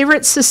my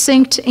favorite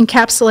succinct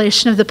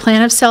encapsulation of the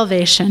plan of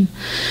salvation,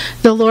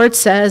 the Lord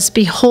says,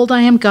 "Behold,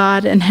 I am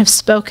God and have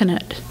spoken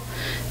it.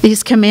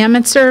 These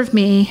commandments are of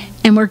me,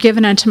 and were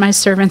given unto my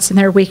servants in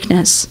their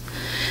weakness,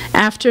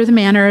 after the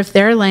manner of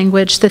their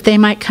language, that they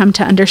might come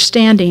to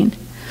understanding.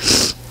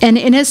 And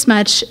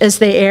inasmuch as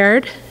they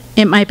erred,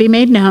 it might be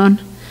made known,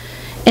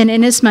 and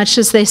inasmuch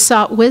as they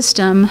sought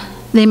wisdom,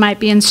 they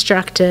might be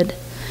instructed.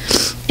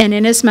 And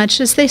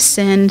inasmuch as they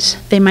sinned,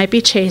 they might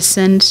be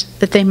chastened,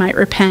 that they might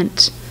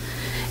repent.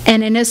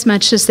 And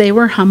inasmuch as they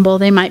were humble,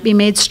 they might be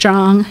made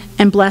strong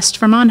and blessed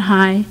from on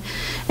high,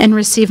 and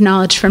receive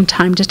knowledge from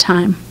time to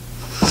time."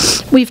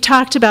 We've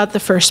talked about the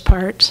first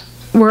part.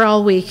 We're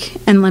all weak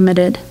and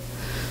limited,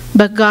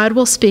 but God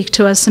will speak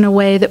to us in a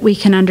way that we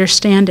can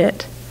understand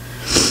it.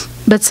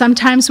 But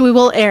sometimes we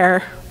will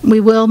err, we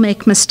will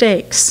make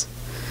mistakes,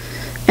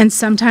 and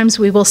sometimes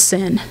we will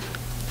sin.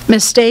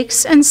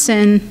 Mistakes and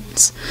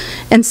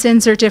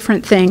sins are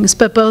different things,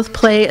 but both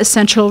play a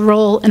central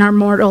role in our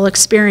mortal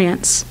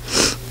experience.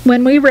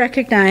 When we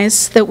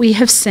recognize that we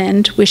have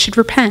sinned, we should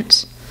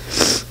repent.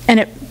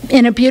 And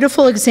in a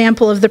beautiful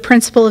example of the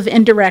principle of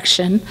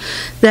indirection,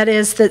 that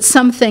is, that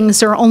some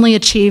things are only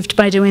achieved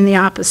by doing the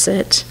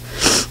opposite.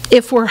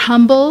 If we're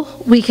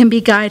humble, we can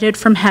be guided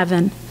from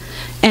heaven,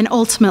 and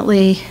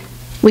ultimately,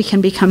 we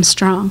can become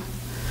strong.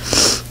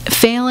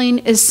 Failing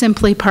is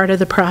simply part of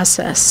the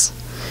process.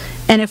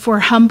 And if we're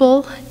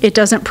humble, it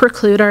doesn't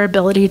preclude our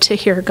ability to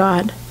hear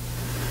God.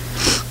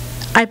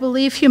 I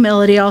believe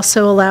humility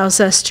also allows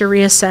us to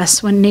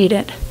reassess when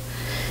needed.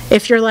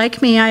 If you're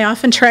like me, I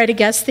often try to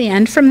guess the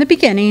end from the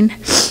beginning.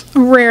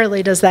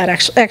 Rarely does that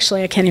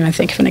actually, I can't even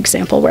think of an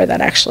example where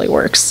that actually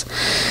works.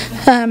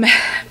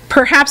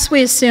 Perhaps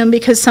we assume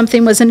because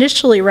something was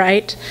initially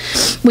right,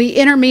 we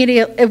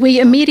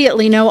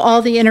immediately know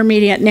all the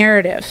intermediate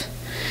narrative.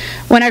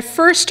 When I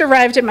first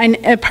arrived at my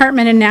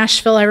apartment in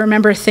Nashville, I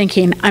remember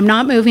thinking, I'm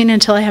not moving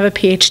until I have a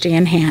PhD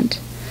in hand.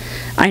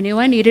 I knew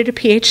I needed a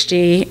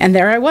PhD, and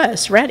there I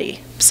was,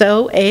 ready.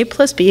 So A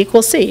plus B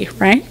equals C,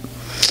 right?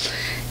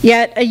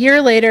 Yet, a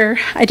year later,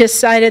 I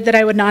decided that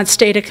I would not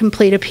stay to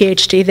complete a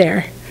PhD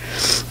there,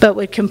 but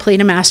would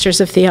complete a Master's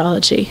of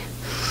Theology.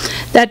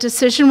 That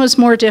decision was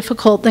more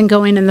difficult than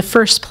going in the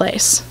first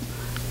place.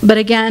 But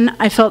again,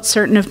 I felt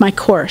certain of my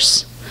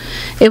course.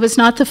 It was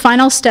not the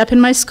final step in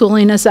my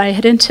schooling as I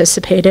had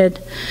anticipated.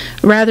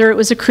 Rather, it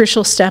was a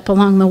crucial step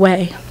along the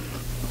way.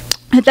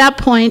 At that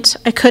point,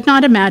 I could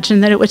not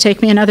imagine that it would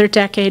take me another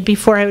decade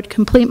before I would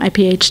complete my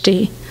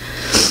PhD.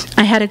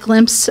 I had a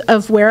glimpse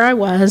of where I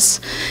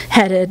was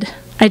headed.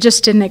 I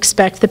just didn't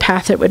expect the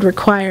path it would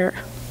require.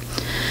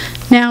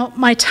 Now,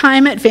 my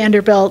time at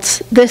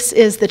Vanderbilt, this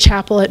is the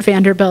chapel at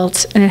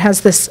Vanderbilt, and it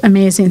has this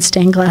amazing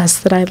stained glass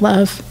that I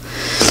love.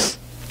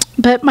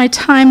 But my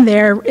time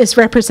there is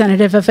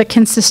representative of a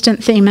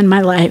consistent theme in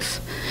my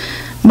life.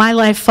 My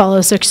life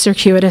follows a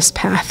circuitous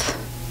path.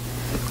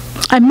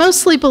 I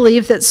mostly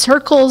believe that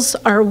circles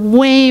are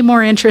way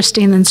more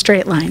interesting than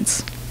straight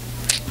lines.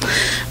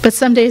 But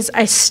some days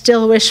I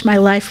still wish my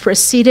life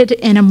proceeded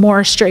in a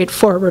more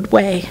straightforward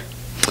way.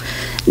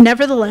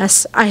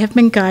 Nevertheless, I have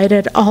been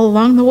guided all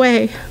along the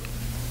way.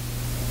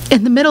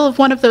 In the middle of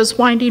one of those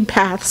winding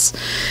paths,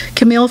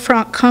 Camille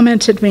Franck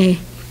commented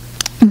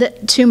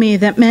to me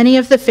that many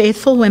of the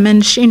faithful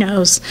women she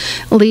knows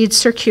lead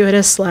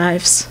circuitous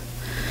lives.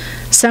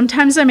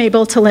 Sometimes I'm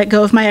able to let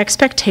go of my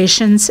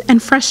expectations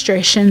and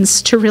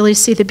frustrations to really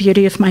see the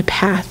beauty of my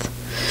path.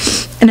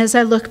 And as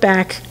I look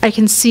back, I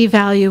can see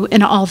value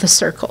in all the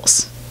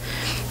circles.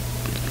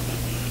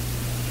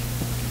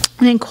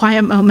 And in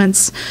quiet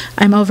moments,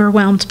 I'm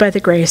overwhelmed by the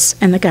grace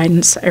and the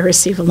guidance I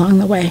receive along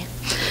the way.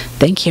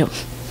 Thank you.